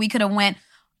felt like we could have went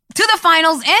to the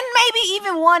finals and maybe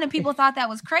even won, and people thought that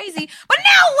was crazy. But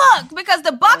now look, because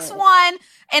the Bucks won,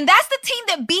 and that's the team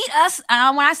that beat us.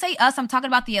 When I say us, I'm talking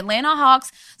about the Atlanta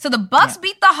Hawks. So the Bucks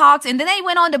beat the Hawks, and then they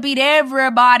went on to beat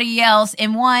everybody else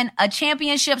and won a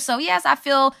championship. So yes, I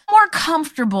feel more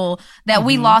comfortable that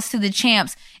we lost to the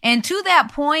champs. And to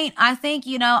that point, I think,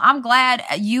 I'm glad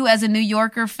you as a New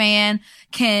Yorker fan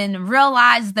can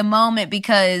realize the moment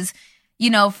because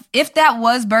if that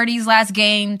was Birdie's last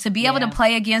game, to be able to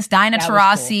play against Diana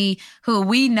Taurasi, cool. Who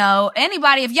we know,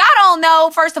 anybody, if y'all don't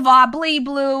know, first of all, I bleed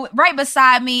blue right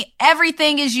beside me.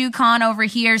 Everything is UConn over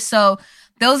here. So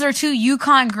those are two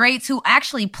UConn greats who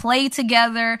actually play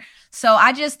together. So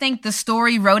I just think the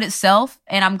story wrote itself,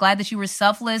 and I'm glad that you were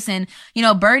selfless. And,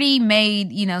 Birdie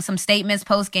made, some statements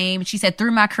post-game. She said,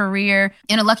 through my career,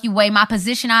 in a lucky way, my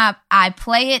position I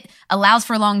play it allows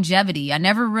for longevity. I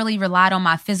never really relied on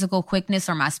my physical quickness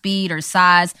or my speed or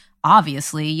size,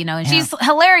 obviously, and she's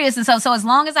hilarious. And so as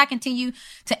long as I continue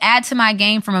to add to my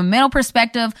game from a mental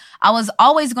perspective, I was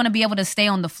always going to be able to stay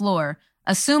on the floor.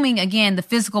 Assuming, again, the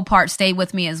physical part stayed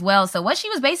with me as well. So what she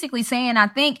was basically saying, I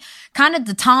think, kind of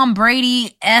the Tom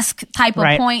Brady-esque type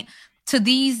of point to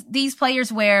these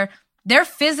players where their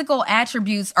physical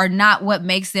attributes are not what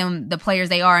makes them the players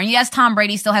they are. And yes, Tom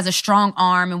Brady still has a strong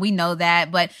arm, and we know that.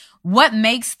 But what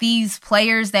makes these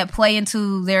players that play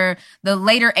into the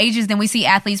later ages than we see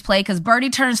athletes play? Because Birdie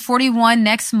turns 41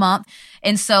 next month.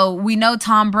 And so we know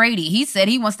Tom Brady. He said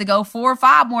he wants to go 4 or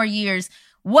 5 more years.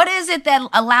 What is it that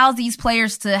allows these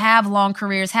players to have long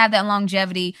careers, have that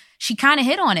longevity? She kind of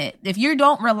hit on it. If you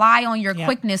don't rely on your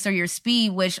quickness or your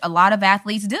speed, which a lot of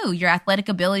athletes do, your athletic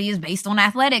ability is based on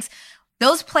athletics.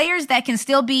 Those players that can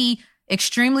still be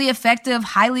extremely effective,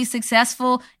 highly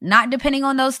successful, not depending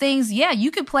on those things,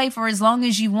 you could play for as long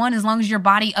as you want, as long as your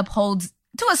body upholds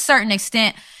to a certain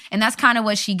extent. And that's kind of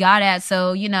what she got at.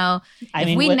 So,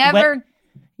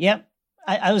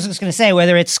 I was just going to say,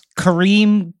 whether it's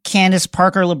Kareem, Candace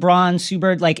Parker, LeBron, Sue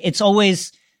Bird, it's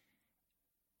always,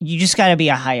 you just got to be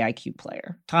a high IQ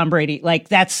player. Tom Brady,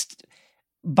 that's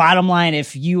bottom line.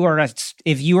 If you are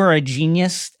a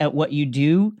genius at what you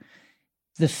do,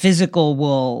 the physical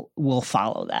will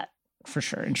follow that. for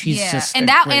sure. And she's just and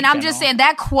I'm just saying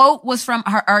that quote was from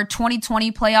her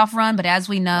 2020 playoff run. But as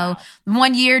we know,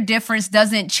 1 year difference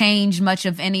doesn't change much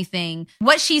of anything.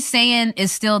 What she's saying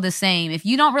is still the same. If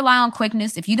you don't rely on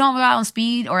quickness, if you don't rely on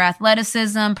speed or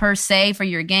athleticism per se for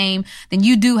your game, then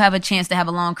you do have a chance to have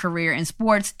a long career in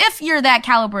sports if you're that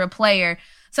caliber of player.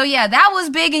 So yeah, that was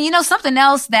big. And something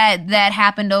else that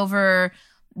happened over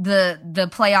the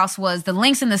playoffs was the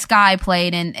Lynx in the Sky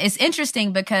played. And it's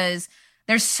interesting because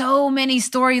there's so many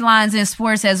storylines in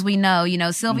sports, as we know.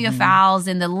 Sylvia Fowles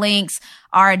and the Lynx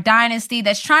are a dynasty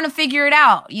that's trying to figure it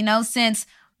out. Since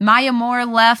Maya Moore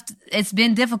left, it's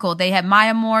been difficult. They had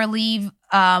Maya Moore leave,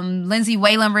 Lindsay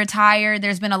Whalen retired.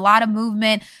 There's been a lot of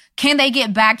movement. Can they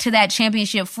get back to that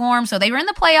championship form? So they were in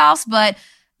the playoffs, but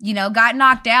got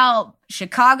knocked out.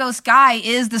 Chicago Sky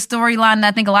is the storyline that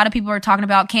I think a lot of people are talking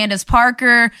about. Candace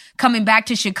Parker coming back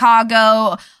to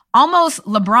Chicago, almost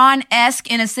LeBron-esque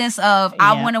in a sense of,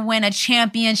 I want to win a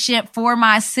championship for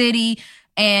my city.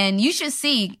 And you should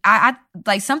see, I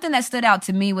like something that stood out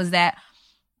to me was that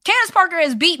Candace Parker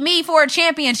has beat me for a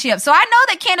championship. So I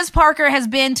know that Candace Parker has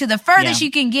been to the furthest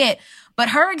you can get, but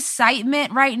her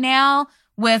excitement right now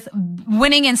with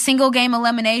winning in single game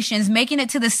eliminations, making it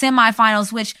to the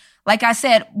semifinals, which, like I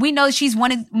said, we know she's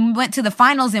went to the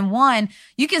finals and won.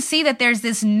 You can see that there's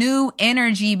this new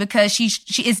energy because she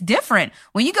is different.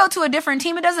 When you go to a different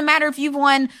team, it doesn't matter if you've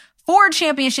won 4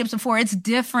 championships before. It's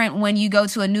different when you go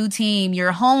to a new team,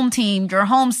 your home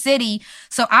city.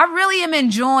 So I really am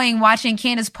enjoying watching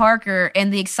Candace Parker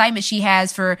and the excitement she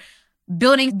has for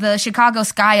building the Chicago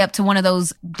Sky up to one of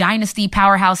those dynasty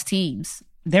powerhouse teams.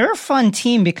 They're a fun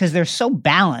team because they're so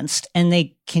balanced and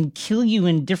they can kill you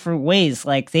in different ways.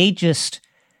 Like they just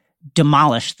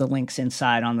demolished the Lynx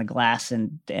inside on the glass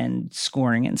and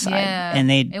scoring inside. Yeah,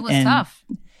 and it was tough.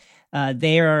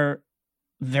 They are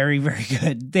very, very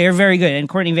good. They're very good. And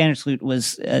Courtney Vandersloot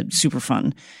was super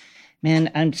fun. Man,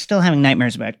 I'm still having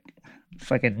nightmares about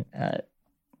fucking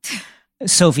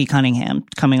Sophie Cunningham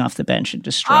coming off the bench and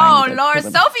destroying. Oh, Lord.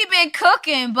 Sophie been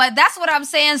cooking, but that's what I'm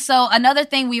saying. So another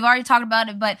thing, we've already talked about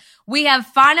it, but we have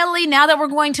finally, now that we're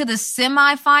going to the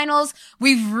semifinals,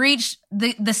 we've reached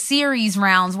the series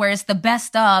rounds where it's the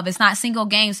best of. It's not single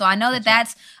game. So I know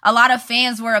that's a lot of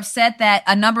fans were upset that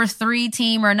a number 3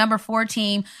 team or a number 4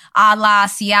 team, a la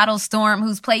Seattle Storm,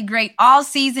 who's played great all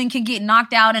season, can get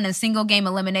knocked out in a single game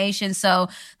elimination. So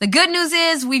the good news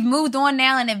is we've moved on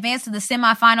now and advanced to the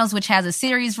semifinals, which has a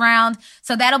series round.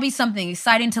 So that'll be something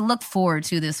exciting to look forward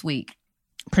to this week.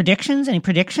 Predictions? Any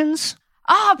predictions?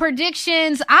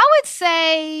 Predictions. I would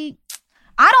say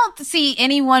I don't see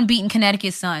anyone beating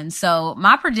Connecticut Sun. So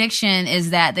my prediction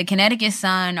is that the Connecticut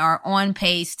Sun are on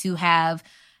pace to have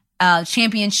a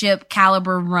championship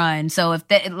caliber run. So if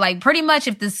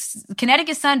this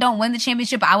Connecticut Sun don't win the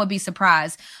championship, I would be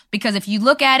surprised, because if you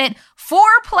look at it, 4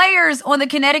 players on the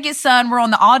Connecticut Sun were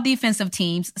on the all defensive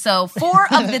teams. So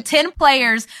 4 of the 10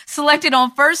 players selected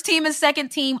on first team and second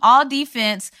team all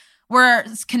defense were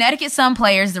Connecticut Sun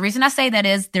players. The reason I say that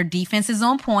is their defense is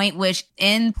on point, which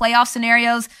in playoff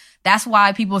scenarios, that's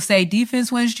why people say defense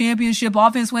wins championship,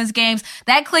 offense wins games.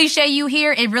 That cliche you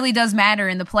hear, it really does matter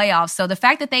in the playoffs. So the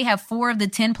fact that they have 4 of the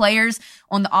 10 players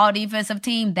on the all defensive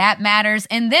team, that matters.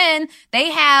 And then they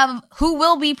have who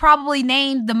will be probably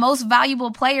named the most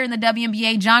valuable player in the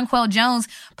WNBA, Jonquel Jones,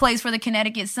 plays for the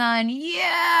Connecticut Sun.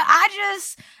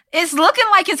 It's looking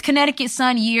like it's Connecticut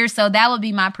Sun year, so that would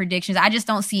be my predictions. I just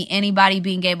don't see anybody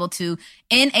being able to,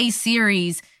 in a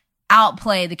series,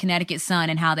 outplay the Connecticut Sun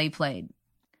and how they played.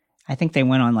 I think they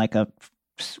went on like a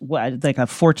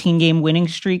 14-game winning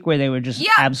streak where they were just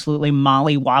absolutely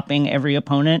molly-whopping every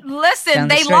opponent. Listen,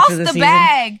 they lost the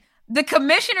bag. The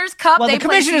Commissioner's Cup, they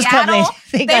played Seattle.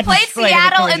 They played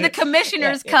Seattle in the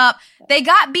Commissioner's Cup. They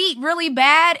got beat really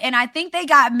bad, and I think they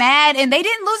got mad, and they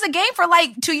didn't lose a game for,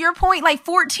 to your point,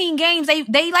 14 games.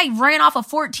 They ran off a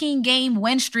 14-game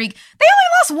win streak. They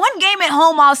only lost 1 game at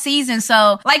home all season.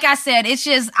 So, like I said, it's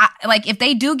just, if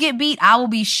they do get beat, I will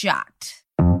be shocked.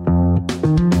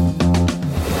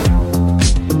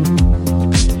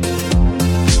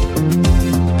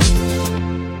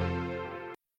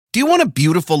 Do you want a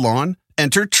beautiful lawn?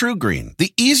 Enter TruGreen,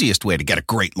 the easiest way to get a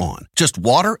great lawn. Just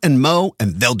water and mow,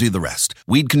 and they'll do the rest.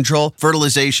 Weed control,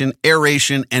 fertilization,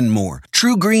 aeration, and more.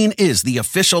 TruGreen is the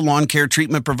official lawn care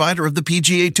treatment provider of the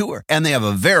PGA Tour, and they have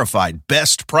a verified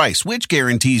best price, which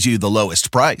guarantees you the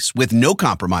lowest price with no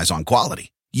compromise on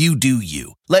quality. You do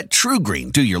you. Let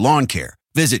TruGreen do your lawn care.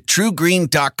 Visit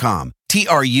TruGreen.com,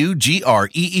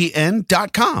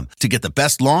 TruGreen.com, to get the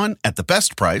best lawn at the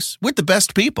best price with the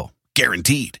best people.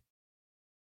 Guaranteed.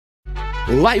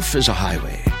 Life is a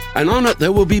highway, and on it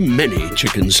there will be many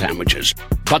chicken sandwiches.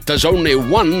 But there's only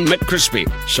one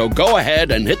McCrispy. So go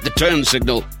ahead and hit the turn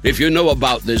signal if you know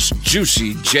about this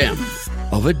juicy gem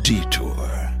of a detour.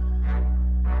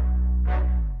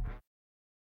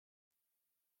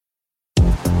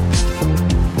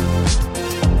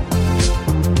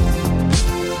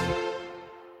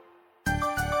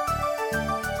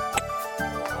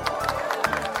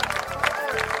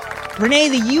 Renee,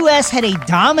 the U.S. had a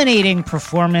dominating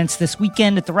performance this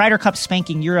weekend at the Ryder Cup,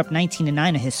 spanking Europe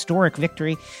 19-9, a historic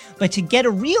victory. But to get a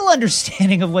real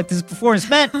understanding of what this performance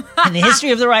meant in the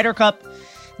history of the Ryder Cup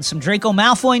and some Draco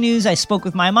Malfoy news, I spoke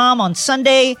with my mom on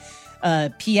Sunday.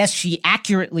 P.S. She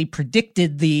accurately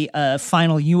predicted the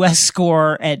final U.S.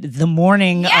 score at the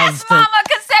morning yes, of Mama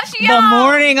Concepcion! the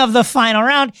morning of the final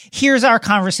round. Here's our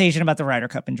conversation about the Ryder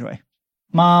Cup. Enjoy.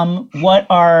 Mom, what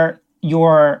are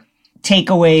your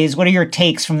takeaways? What are your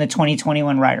takes from the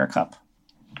 2021 Ryder Cup?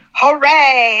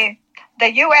 Hooray!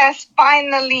 The U.S.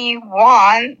 finally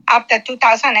won after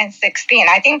 2016.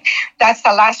 I think that's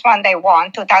the last one they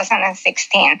won,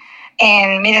 2016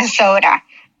 in Minnesota.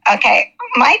 Okay,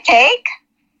 my take,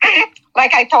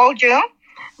 like I told you,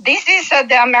 this is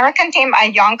the American team,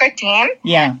 a younger team.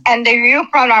 Yeah. And the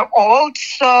European are old,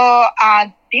 so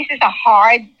this is a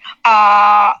hard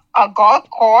a golf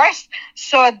course.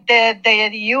 So the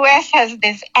U.S. has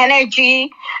this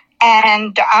energy,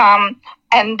 and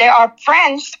they are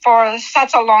friends for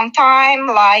such a long time,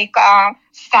 like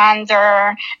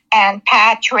Sander and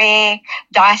Patrick,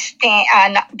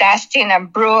 Dustin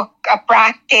and Brooke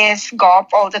practice golf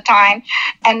all the time,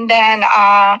 and then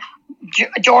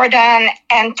Jordan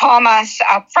and Thomas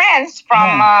are friends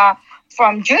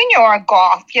from junior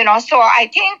golf. So I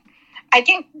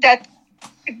think that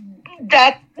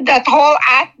whole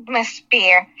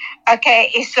atmosphere,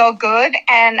 okay, is so good.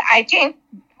 And I think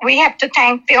we have to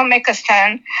thank Phil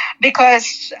Mickelson,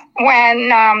 because when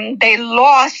they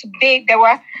lost big, they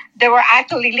were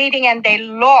actually leading and they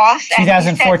lost.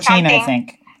 2014, I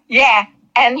think. Yeah,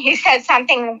 and he said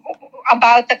something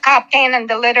about the captain and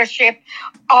the leadership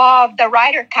of the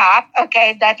Ryder Cup,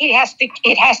 okay, that it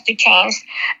has to change.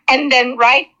 And then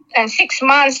in 6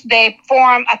 months, they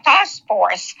form a task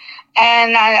force.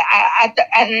 And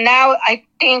now I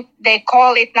think they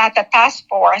call it not a task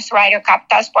force, Ryder Cup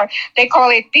task force. They call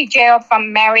it PGA of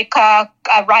America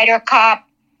Ryder Cup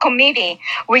Committee,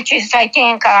 which is, I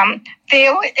think,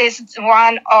 Phil is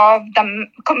one of the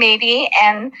committee,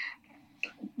 and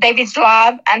David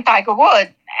Love and Tiger Woods.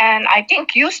 And I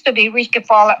think used to be Ricky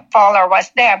Fowler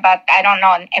was there, but I don't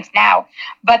know if now.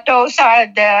 But those are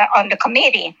on the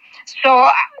committee. So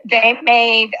they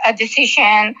made a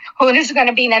decision who is going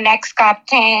to be the next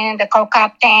captain, the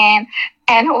co-captain,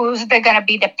 and who's going to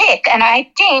be the pick. And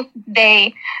I think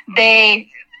they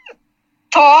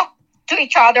talk to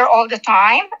each other all the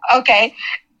time, okay,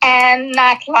 and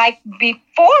not like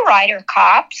before Ryder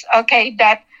Cups, okay,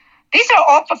 that these are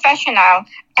all professional,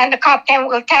 and the captain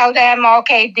will tell them,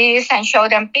 okay, this, and show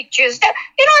them pictures.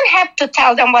 You don't have to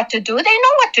tell them what to do. They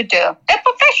know what to do. They're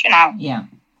professional. Yeah.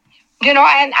 And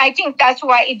I think that's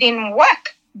why it didn't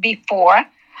work before.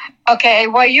 Okay,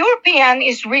 well, European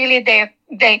is really the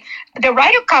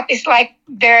Ryder Cup is like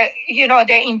they're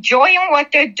enjoying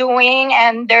what they're doing,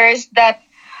 and there's that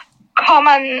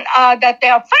common that they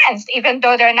are friends, even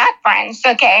though they're not friends.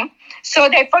 Okay, so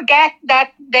they forget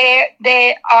that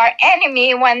they are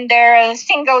enemy when they're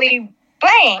singly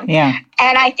playing. Yeah,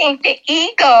 and I think the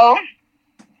ego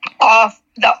of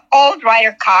the old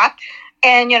Ryder Cup,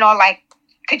 and like.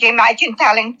 Could you imagine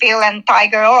telling Phil and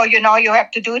Tiger, you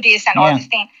have to do this and all these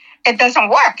things? It doesn't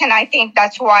work. And I think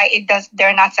that's why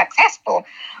they're not successful.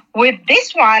 With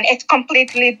this one, it's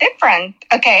completely different.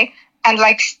 Okay. And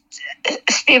like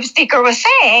Steve Sticker was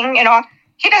saying,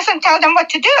 he doesn't tell them what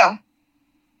to do.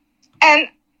 And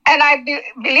I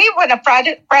believe with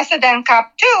the President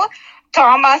Cup too,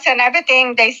 Thomas and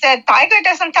everything, they said Tiger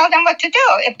doesn't tell them what to do.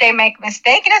 If they make a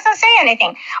mistake, he doesn't say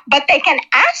anything. But they can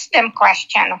ask them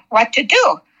question what to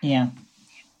do. Yeah.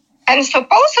 And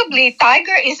supposedly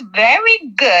Tiger is very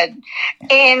good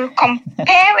in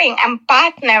comparing and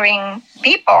partnering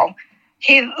people.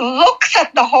 He looks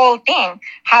at the whole thing,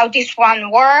 how this one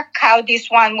works, how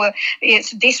this one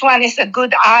is a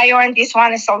good iron, this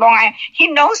one is a long iron. He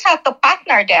knows how to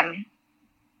partner them.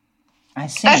 I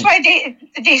see. That's why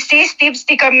they see Steve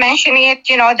Sticker mentioning it,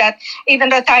 that even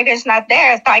though Tiger is not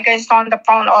there, Tiger is on the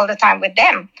phone all the time with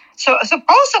them. So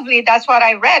supposedly, that's what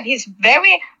I read. He's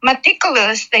very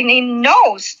meticulous, and he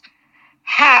knows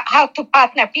how to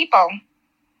partner people.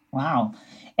 Wow.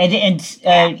 And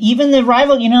even the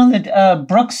rival, that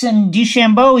Brooks and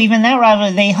DeChambeau, even that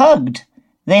rival, they hugged.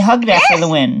 They hugged after the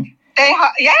win.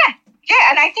 Yeah,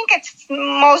 and I think it's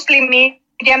mostly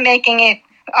media making it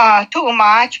too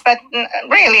much, but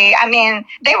really, I mean,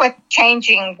 they were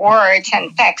changing words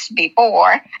and text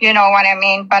before, you know what I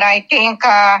mean? But I think,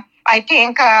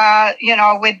 you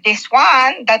know, with this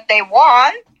one that they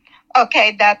won,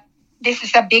 okay, that this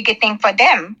is a big thing for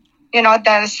them, you know,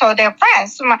 so they're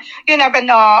friends. You never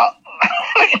know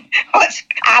what's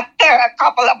after a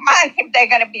couple of months if they're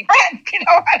going to be friends, you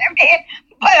know what I mean?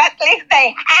 But at least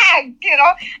they hugged, you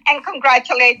know, and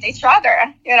congratulate each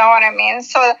other, you know what I mean?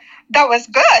 So that was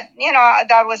good, you know,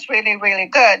 that was really, really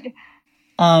good.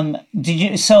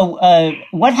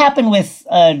 What happened with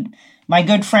my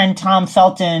good friend Tom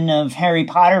Felton of Harry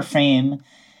Potter fame?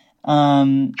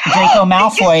 Draco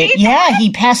Malfoy. Yeah, he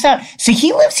passed out. So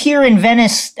he lives here in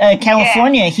Venice,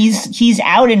 California. Yeah. He's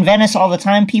out in Venice all the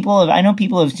time. I know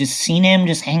people have just seen him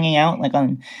just hanging out like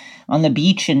on the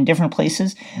beach in different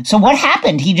places. So what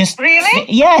happened? He just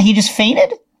he just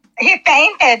fainted. He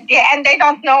fainted, yeah, and they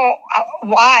don't know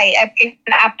why.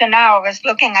 After now, I was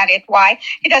looking at it. Why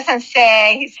he doesn't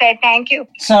say? He said thank you.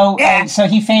 So so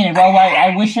he fainted. Well,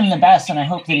 I wish him the best, and I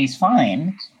hope that he's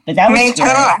fine. But that was scary. Too.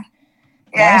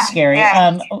 That was scary.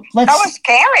 Yeah. That was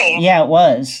scary. Yeah, it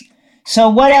was. So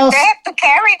what else? They have to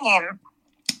carry him.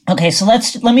 Okay, so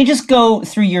let me just go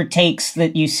through your takes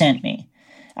that you sent me.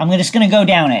 I'm just going to go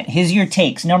down it. Here's your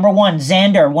takes. Number 1,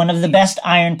 Xander, one of the best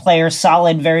iron players,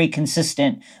 solid, very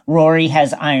consistent. Rory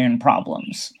has iron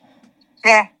problems.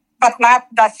 Yeah, but not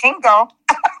the single.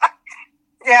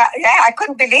 yeah, I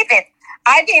couldn't believe it.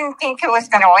 I didn't think he was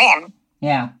going to win.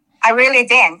 Yeah. I really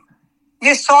didn't.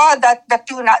 You saw that the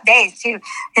 2 days,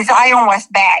 his iron was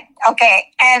bad.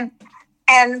 Okay, and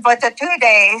for the 2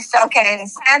 days, okay,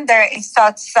 Xander is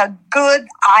such a good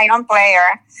iron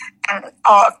player,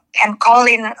 and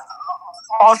Colin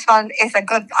also is a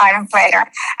good iron player.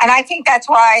 And I think that's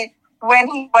why when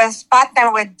he was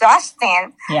partnered with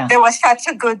Dustin, there was such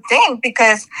a good thing,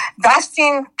 because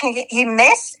Dustin, he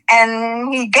missed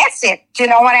and he gets it. Do you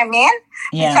know what I mean?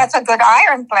 Yeah. He's such a good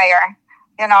iron player,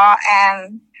 you know,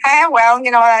 and... well,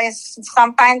 you know,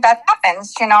 sometimes that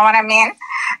happens, you know what I mean?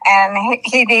 And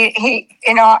he,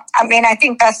 you know, I mean, I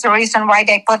think that's the reason why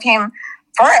they put him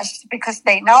first, because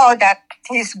they know that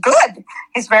he's good.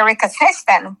 He's very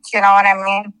consistent, you know what I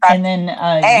mean? But, and then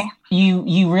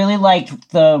you really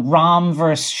liked the Rahm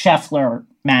versus Scheffler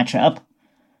matchup.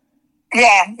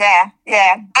 Yeah.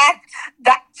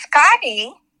 That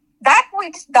Scotty, that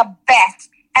was the best.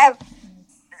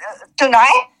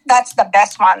 Tonight, that's the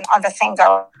best one on the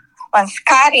single. When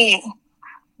Scotty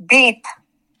beat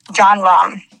Jon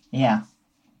Rahm. Yeah.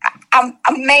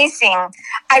 Amazing.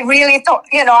 I really thought,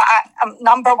 you know, I'm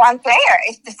number 1 player.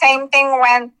 It's the same thing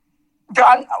when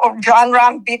Jon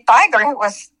Rahm beat Tiger.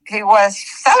 He was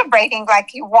celebrating like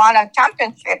he won a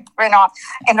championship, you know,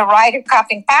 in the Ryder Cup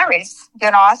in Paris,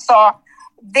 you know. So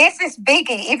this is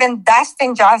biggie. Even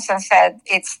Dustin Johnson said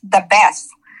it's the best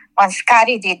when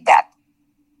Scotty did that.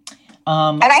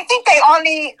 And I think they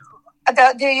only,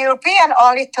 the European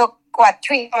only took,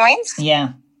 3 points?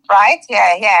 Yeah. Right?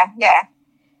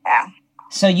 Yeah.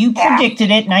 So you predicted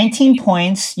it, 19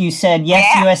 points. You said,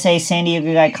 yes, USA, San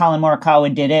Diego guy Colin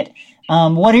Morikawa did it.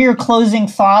 What are your closing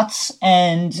thoughts,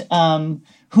 and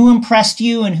who impressed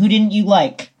you and who didn't you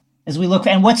like? As we look,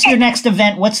 and what's your next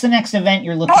event? What's the next event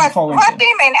you're looking forward to? What do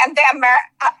you mean? And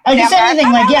just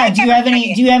anything like Do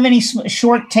you have any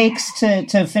short takes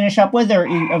to finish up with, or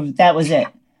that was it?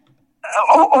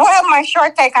 Well, my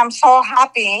short take. I'm so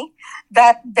happy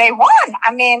that they won.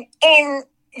 I mean, in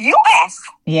U.S.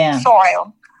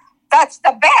 soil, that's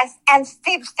the best. And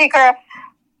Steve Stricker,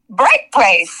 break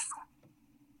place.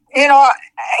 You know,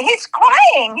 he's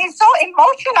crying. He's so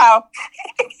emotional.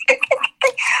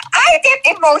 I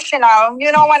get emotional.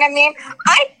 You know what I mean?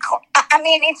 I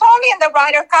mean, it's only in the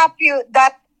Ryder Cup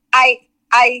that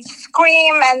I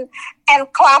scream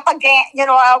and clap again. You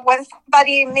know, when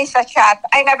somebody misses a shot,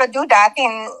 I never do that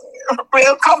in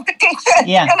real competition.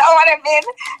 Yeah. You know what I mean?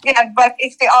 Yeah, but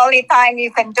it's the only time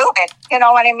you can do it. You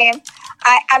know what I mean?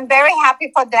 I'm very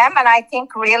happy for them, and I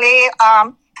think really.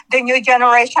 The new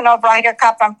generation of Ryder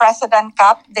Cup and President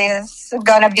Cup is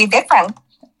going to be different.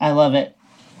 I love it.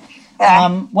 Yeah.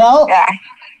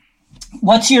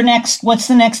 What's the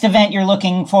next event you're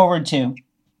looking forward to?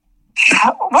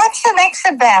 What's the next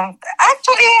event?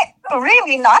 Actually,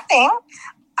 really nothing.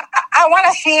 I want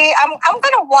to see, I'm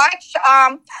going to watch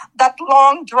that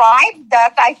long drive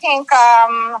that I think,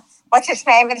 what's his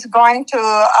name, is going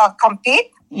to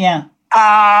compete. Yeah.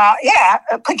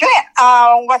 Could you,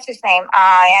 what's his name?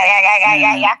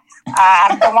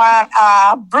 The one,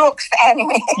 Brooks,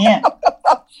 anyway. Yeah.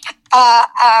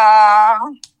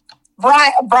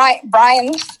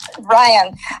 Brian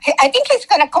Ryan. I think he's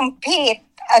going to compete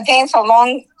against a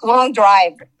long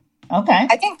drive. Okay.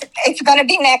 I think it's going to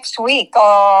be next week.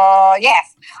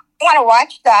 Yes. I want to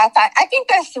watch that. I think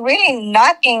there's really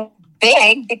nothing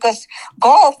big because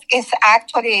golf is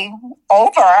actually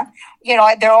over.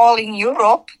 They're all in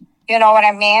Europe. You know what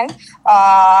I mean?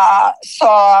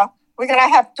 So we're going to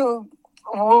have to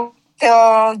wait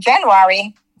till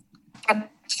January.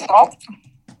 So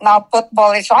now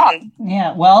football is on.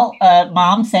 Yeah. Well,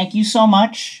 Mom, thank you so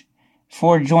much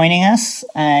for joining us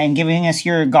and giving us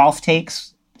your golf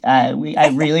takes. I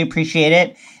really appreciate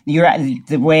it.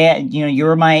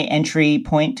 You're my entry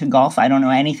point to golf. I don't know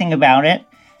anything about it,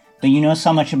 but you know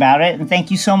so much about it, and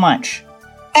thank you so much.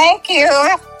 Thank you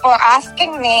for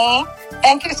asking me.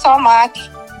 Thank you so much.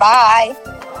 Bye.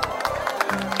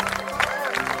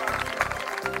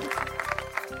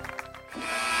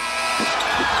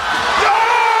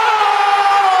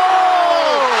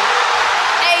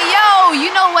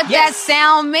 That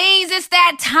sound means it's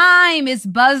that time. It's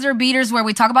Buzzer Beaters, where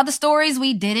we talk about the stories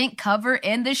we didn't cover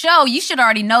in the show. You should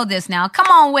already know this now. Come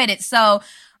on with it. So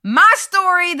my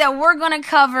story that we're going to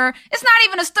cover, it's not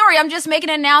even a story. I'm just making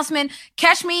an announcement.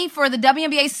 Catch me for the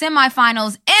WNBA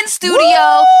semifinals in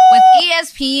studio with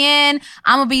ESPN.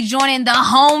 I'm going to be joining the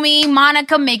homie,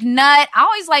 Monica McNutt. I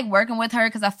always like working with her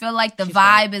because I feel like the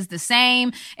vibe is the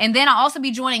same. And then I'll also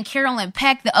be joining Carolyn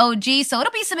Peck, the OG. So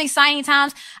it'll be some exciting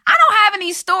times. I don't have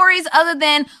any stories other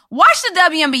than watch the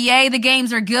WNBA. The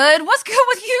games are good. What's good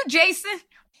with you, Jason?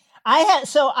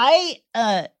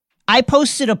 I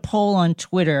posted a poll on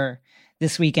Twitter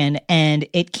this weekend, and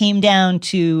it came down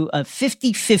to a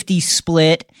 50-50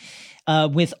 split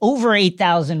with over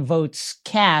 8,000 votes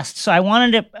cast. So I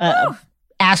wanted to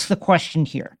ask the question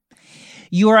here.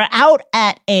 You are out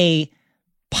at a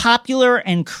popular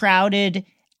and crowded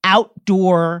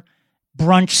outdoor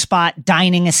brunch spot,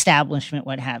 dining establishment,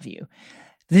 what have you.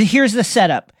 Here's the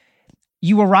setup.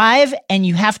 You arrive and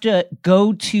you have to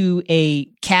go to a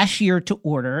cashier to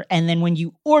order. And then when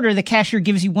you order, the cashier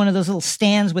gives you one of those little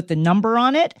stands with the number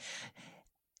on it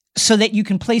so that you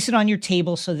can place it on your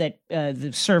table so that the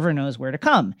server knows where to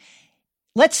come.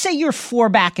 Let's say you're 4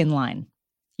 back in line.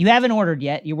 You haven't ordered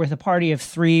yet. You're with a party of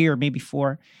 3 or maybe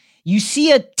 4. You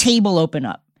see a table open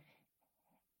up.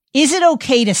 Is it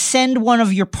okay to send one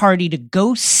of your party to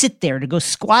go sit there, to go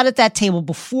squat at that table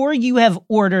before you have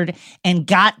ordered and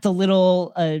got the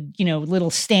little,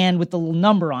 little stand with the little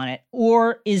number on it?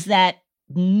 Or is that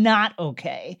not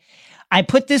okay? I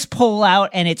put this poll out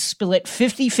and it's split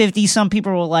 50-50. Some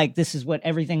people were like, this is what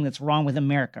everything that's wrong with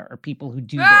America, or people who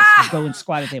do this, who go and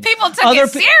squat at the table. People took it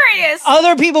serious.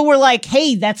 Other people were like,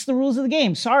 hey, that's the rules of the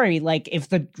game. Sorry. Like, if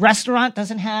the restaurant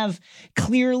doesn't have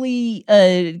clearly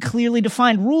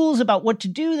defined rules about what to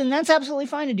do, then that's absolutely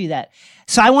fine to do that.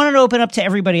 So I wanted to open up to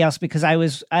everybody else because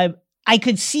I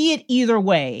could see it either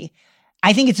way.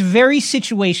 I think it's very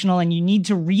situational and you need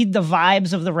to read the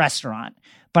vibes of the restaurant.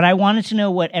 But I wanted to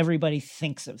know what everybody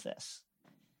thinks of this.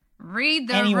 Read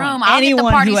the room. I'll get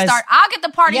the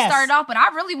party started off, but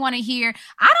I really want to hear.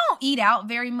 I don't eat out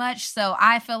very much, so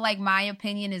I feel like my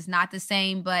opinion is not the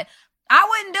same, but I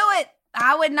wouldn't do it.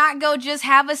 I would not go just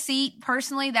have a seat.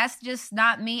 Personally, that's just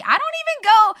not me. I don't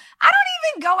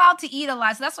even go out to eat a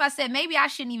lot. So that's why I said maybe I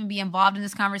shouldn't even be involved in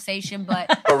this conversation, but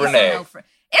Renee,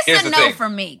 it's a no for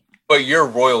me. But you're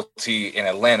royalty in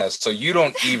Atlanta, so you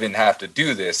don't even have to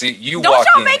do this. Don't y'all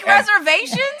make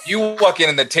reservations? You walk in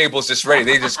and the table's just ready.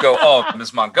 They just go, oh,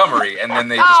 Miss Montgomery, and then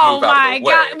they just move out of the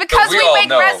way. God. Because we make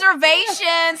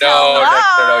reservations.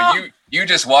 No. You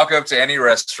just walk up to any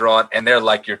restaurant and they're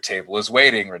like, your table is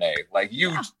waiting, Renee. Like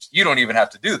you don't even have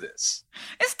to do this.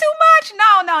 It's too much.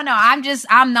 No.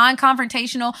 I'm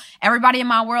non-confrontational. Everybody in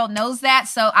my world knows that.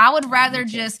 So I would rather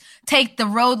just take the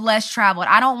road less traveled.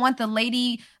 I don't want the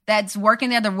lady that's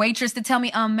working there, the waitress, to tell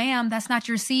me, ma'am, that's not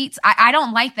your seats. I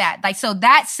don't like that. Like, so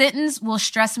that sentence will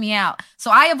stress me out.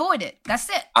 So I avoid it. That's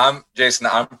it. I'm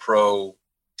pro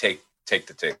take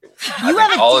the table. You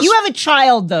have a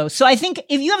child though. So I think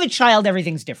if you have a child,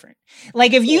 everything's different.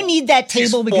 Like if you need that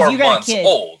table because you got a kid.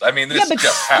 Old. I mean, this but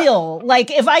just still,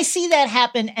 like if I see that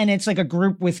happen and it's like a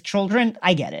group with children,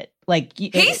 I get it. Like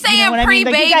he's saying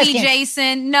pre-baby, like,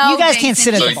 Jason. No, you guys Jason, can't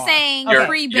sit at the bar. He's saying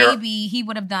pre-baby, he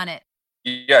would have done it.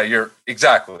 Yeah, you're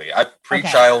exactly.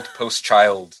 Pre-child,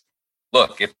 post-child.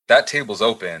 Look, if that table's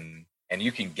open and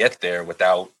you can get there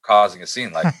without causing a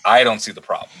scene, like I don't see the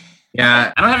problem.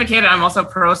 Yeah, I don't have a kid. I'm also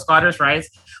pro squatters' rights.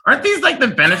 Aren't these like the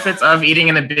benefits of eating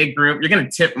in a big group? You're going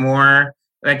to tip more.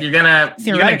 Like you're gonna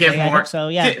give more. So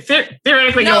yeah,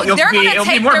 theoretically, it'll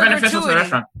be more beneficial to the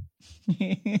restaurant.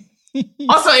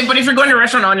 Also, but if you're going to a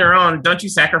restaurant on your own, don't you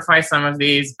sacrifice some of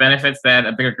these benefits that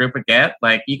a bigger group would get?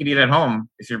 Like, you could eat at home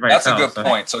if you're by yourself. That's a good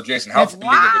point. So, Jason, how big of a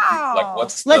group?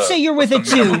 Like, let's say you're with a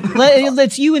two.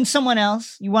 Let's you and someone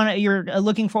else. You're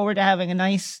looking forward to having a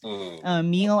nice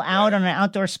meal out on an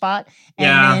outdoor spot,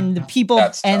 and then the people,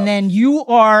 and then you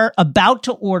are about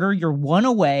to order. You're one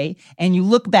away, and you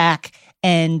look back.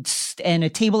 And a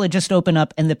table had just opened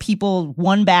up, and the people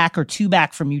one back or two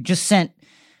back from you just sent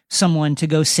someone to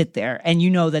go sit there, and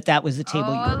you know that was the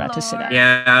table you were about to sit at.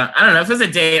 Yeah, I don't know. If it was a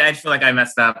date, I'd feel like I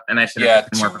messed up, and I should have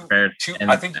been more prepared.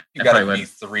 I think you got to be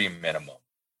 3 minimum.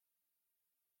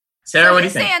 Sarah, what do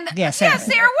you think? Sarah, what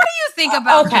do you think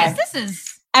about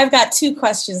this? I've got 2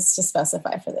 questions to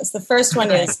specify for this. The first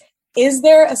one is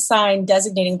there a sign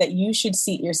designating that you should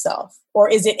seat yourself, or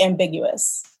is it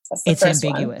ambiguous? It's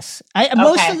ambiguous.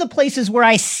 Most of the places where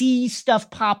I see stuff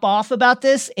pop off about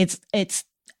this, it's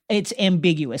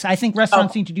ambiguous. I think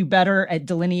restaurants need to do better at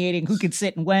delineating who could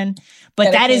sit and when,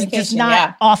 but that is just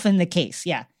not often the case.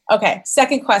 Yeah. Okay.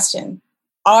 Second question.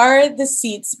 Are the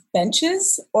seats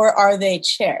benches or are they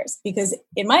chairs? Because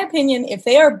in my opinion, if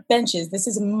they are benches, this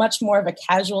is much more of a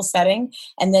casual setting,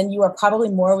 and then you are probably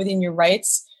more within your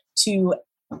rights to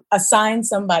assign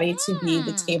somebody to be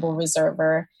the table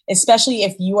reserver, especially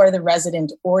if you are the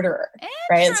resident orderer,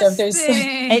 right? So if there's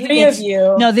 3 of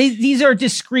you. No, these are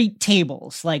discrete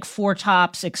tables, like 4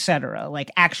 tops, etc.,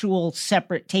 like actual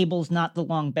separate tables, not the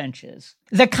long benches.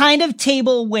 The kind of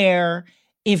table where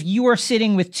if you are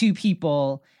sitting with 2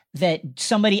 people that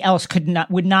somebody else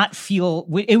would not feel,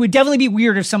 it would definitely be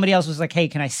weird if somebody else was like, hey,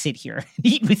 can I sit here and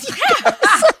eat with you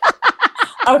guys?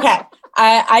 Okay.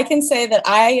 I can say that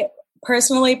I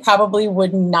personally probably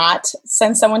would not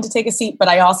send someone to take a seat, but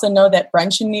I also know that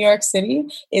brunch in New York City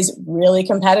is really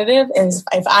competitive. And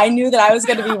if I knew that I was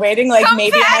going to be waiting like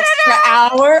maybe an extra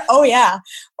hour, oh yeah.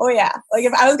 Like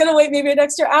if I was going to wait maybe an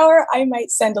extra hour, I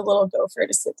might send a little gopher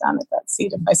to sit down at that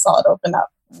seat if I saw it open up.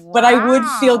 Wow. But I would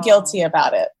feel guilty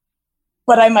about it,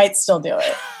 but I might still do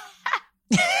it.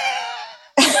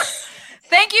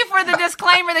 Thank you for the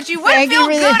disclaimer that you wouldn't feel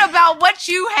good about what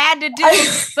you had to do.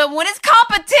 But when it's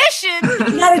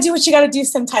competition, you got to do what you got to do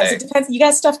sometimes. It depends. You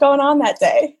got stuff going on that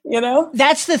day, you know?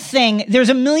 That's the thing. There's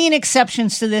a million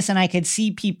exceptions to this, and I could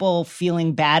see people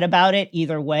feeling bad about it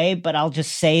either way. But I'll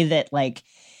just say that, like,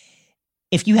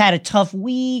 if you had a tough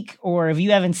week or if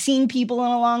you haven't seen people in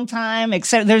a long time,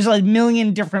 there's a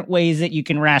million different ways that you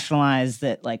can rationalize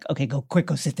that, like, okay, go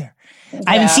sit there. Yeah.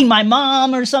 I haven't seen my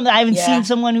mom or something. I haven't seen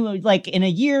someone who, like, in a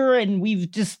year, and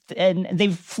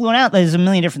they've flown out. There's a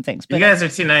million different things. But you guys are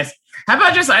too nice. How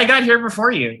about just I got here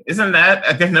before you? Isn't that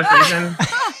a good enough reason?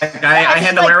 Like, I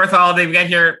had the wherewithal to get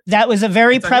here. That was a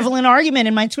very prevalent argument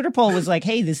in my Twitter poll was like,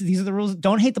 hey, these are the rules.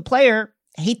 Don't hate the player,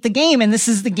 hate the game, and this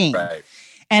is the game. Right.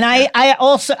 And I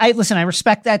also listen, I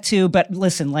respect that too, but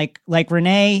listen, like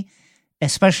Renee,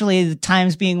 especially the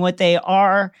times being what they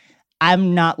are,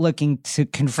 I'm not looking to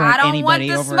confront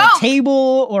anybody over a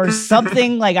table or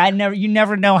something. Like you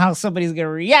never know how somebody's going to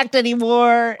react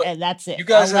anymore, and that's it. You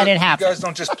guys let it happen. You guys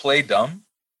don't just play dumb.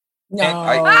 No,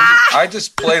 I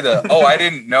just play I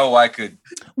didn't know I could.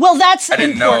 Well, I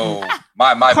didn't know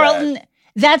my Carlton, bad.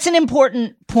 That's an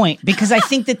important point because I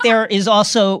think that there is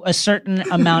also a certain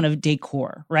amount of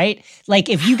decor, right? Like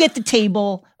if you get the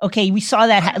table, okay, we saw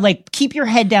that, like keep your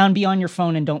head down, be on your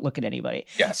phone and don't look at anybody.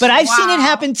 Yes. But I've seen it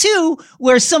happen too,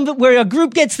 where a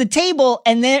group gets the table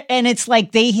and it's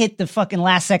like they hit the fucking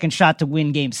last second shot to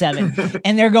win game 7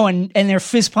 and they're going and they're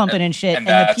fist pumping and shit. And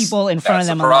the people in front of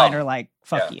them online are like,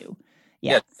 fuck you.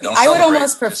 Yeah. I would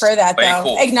almost prefer that though.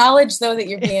 Cool. Acknowledge though that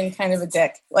you're being kind of a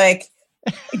dick. Like,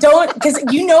 don't, because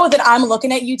you know that I'm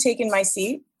looking at you taking my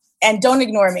seat, and don't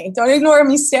ignore me. Don't ignore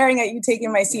me staring at you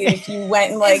taking my seat. If you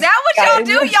went and like, is that what y'all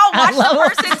do? Y'all watch the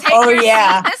person take your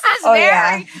seat. This is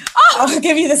very. I'll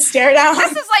give you the stare down.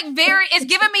 This is like very. It's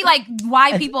giving me like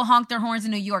why people honk their horns in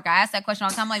New York. I ask that question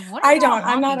all the time. Like, what are you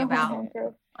honking about?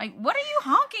 Like, what are you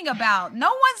honking about? No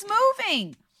one's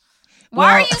moving.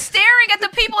 Why are you staring at the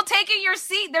people taking your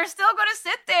seat? They're still going to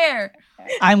sit there.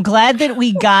 I'm glad that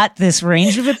we got this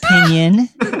range of opinion,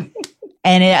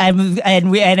 and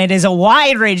it is a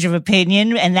wide range of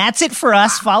opinion, and that's it for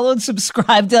us. Follow and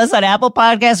subscribe to us on Apple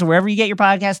Podcasts or wherever you get your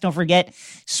podcasts. Don't forget,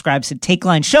 subscribe to Take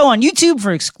Line Show on YouTube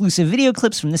for exclusive video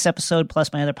clips from this episode,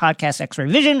 plus my other podcast,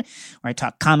 X-Ray Vision, where I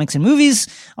talk comics and movies,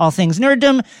 all things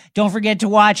nerddom. Don't forget to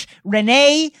watch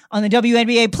Renee on the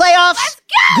WNBA playoffs. Let's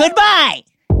go! Goodbye!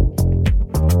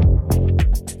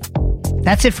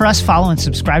 That's it for us. Follow and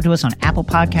subscribe to us on Apple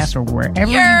Podcasts or wherever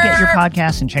you get your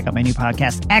podcasts, and check out my new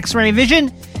podcast, X-Ray Vision.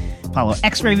 Follow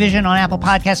X-Ray Vision on Apple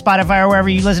Podcasts, Spotify, or wherever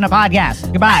you listen to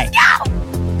podcasts. Goodbye.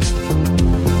 Let's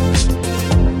go!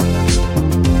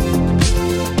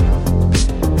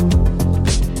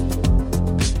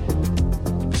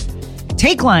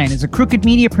 Take Line is a Crooked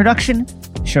Media production.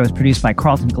 The show is produced by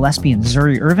Carlton Gillespie and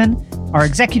Zuri Irvin. Our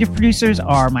executive producers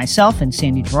are myself and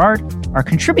Sandy Gerard. Our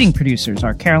contributing producers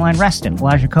are Caroline Reston,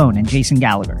 Elijah Cohn, and Jason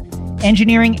Gallagher.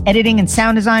 Engineering, editing, and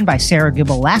sound design by Sarah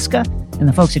Gibble-Laska and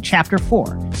the folks at Chapter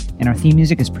 4. And our theme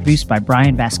music is produced by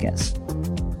Brian Vasquez.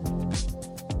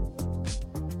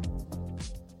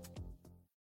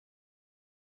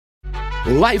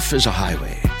 Life is a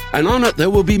highway, and on it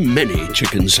there will be many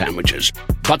chicken sandwiches.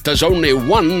 But there's only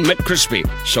one McCrispy.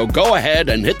 So go ahead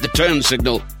and hit the turn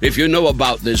signal if you know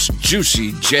about this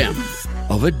juicy gem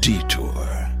of a detour.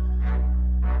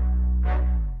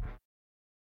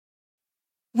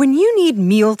 When you need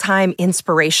mealtime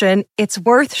inspiration, it's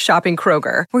worth shopping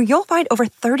Kroger, where you'll find over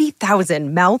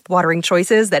 30,000 mouth-watering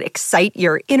choices that excite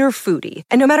your inner foodie.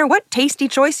 And no matter what tasty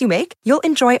choice you make, you'll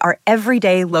enjoy our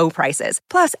everyday low prices,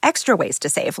 plus extra ways to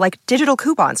save, like digital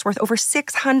coupons worth over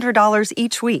 $600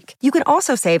 each week. You can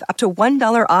also save up to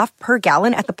 $1 off per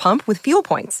gallon at the pump with fuel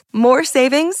points. More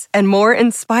savings and more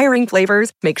inspiring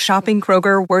flavors make shopping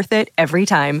Kroger worth it every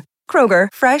time. Kroger,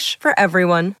 fresh for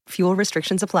everyone. Fuel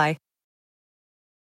restrictions apply.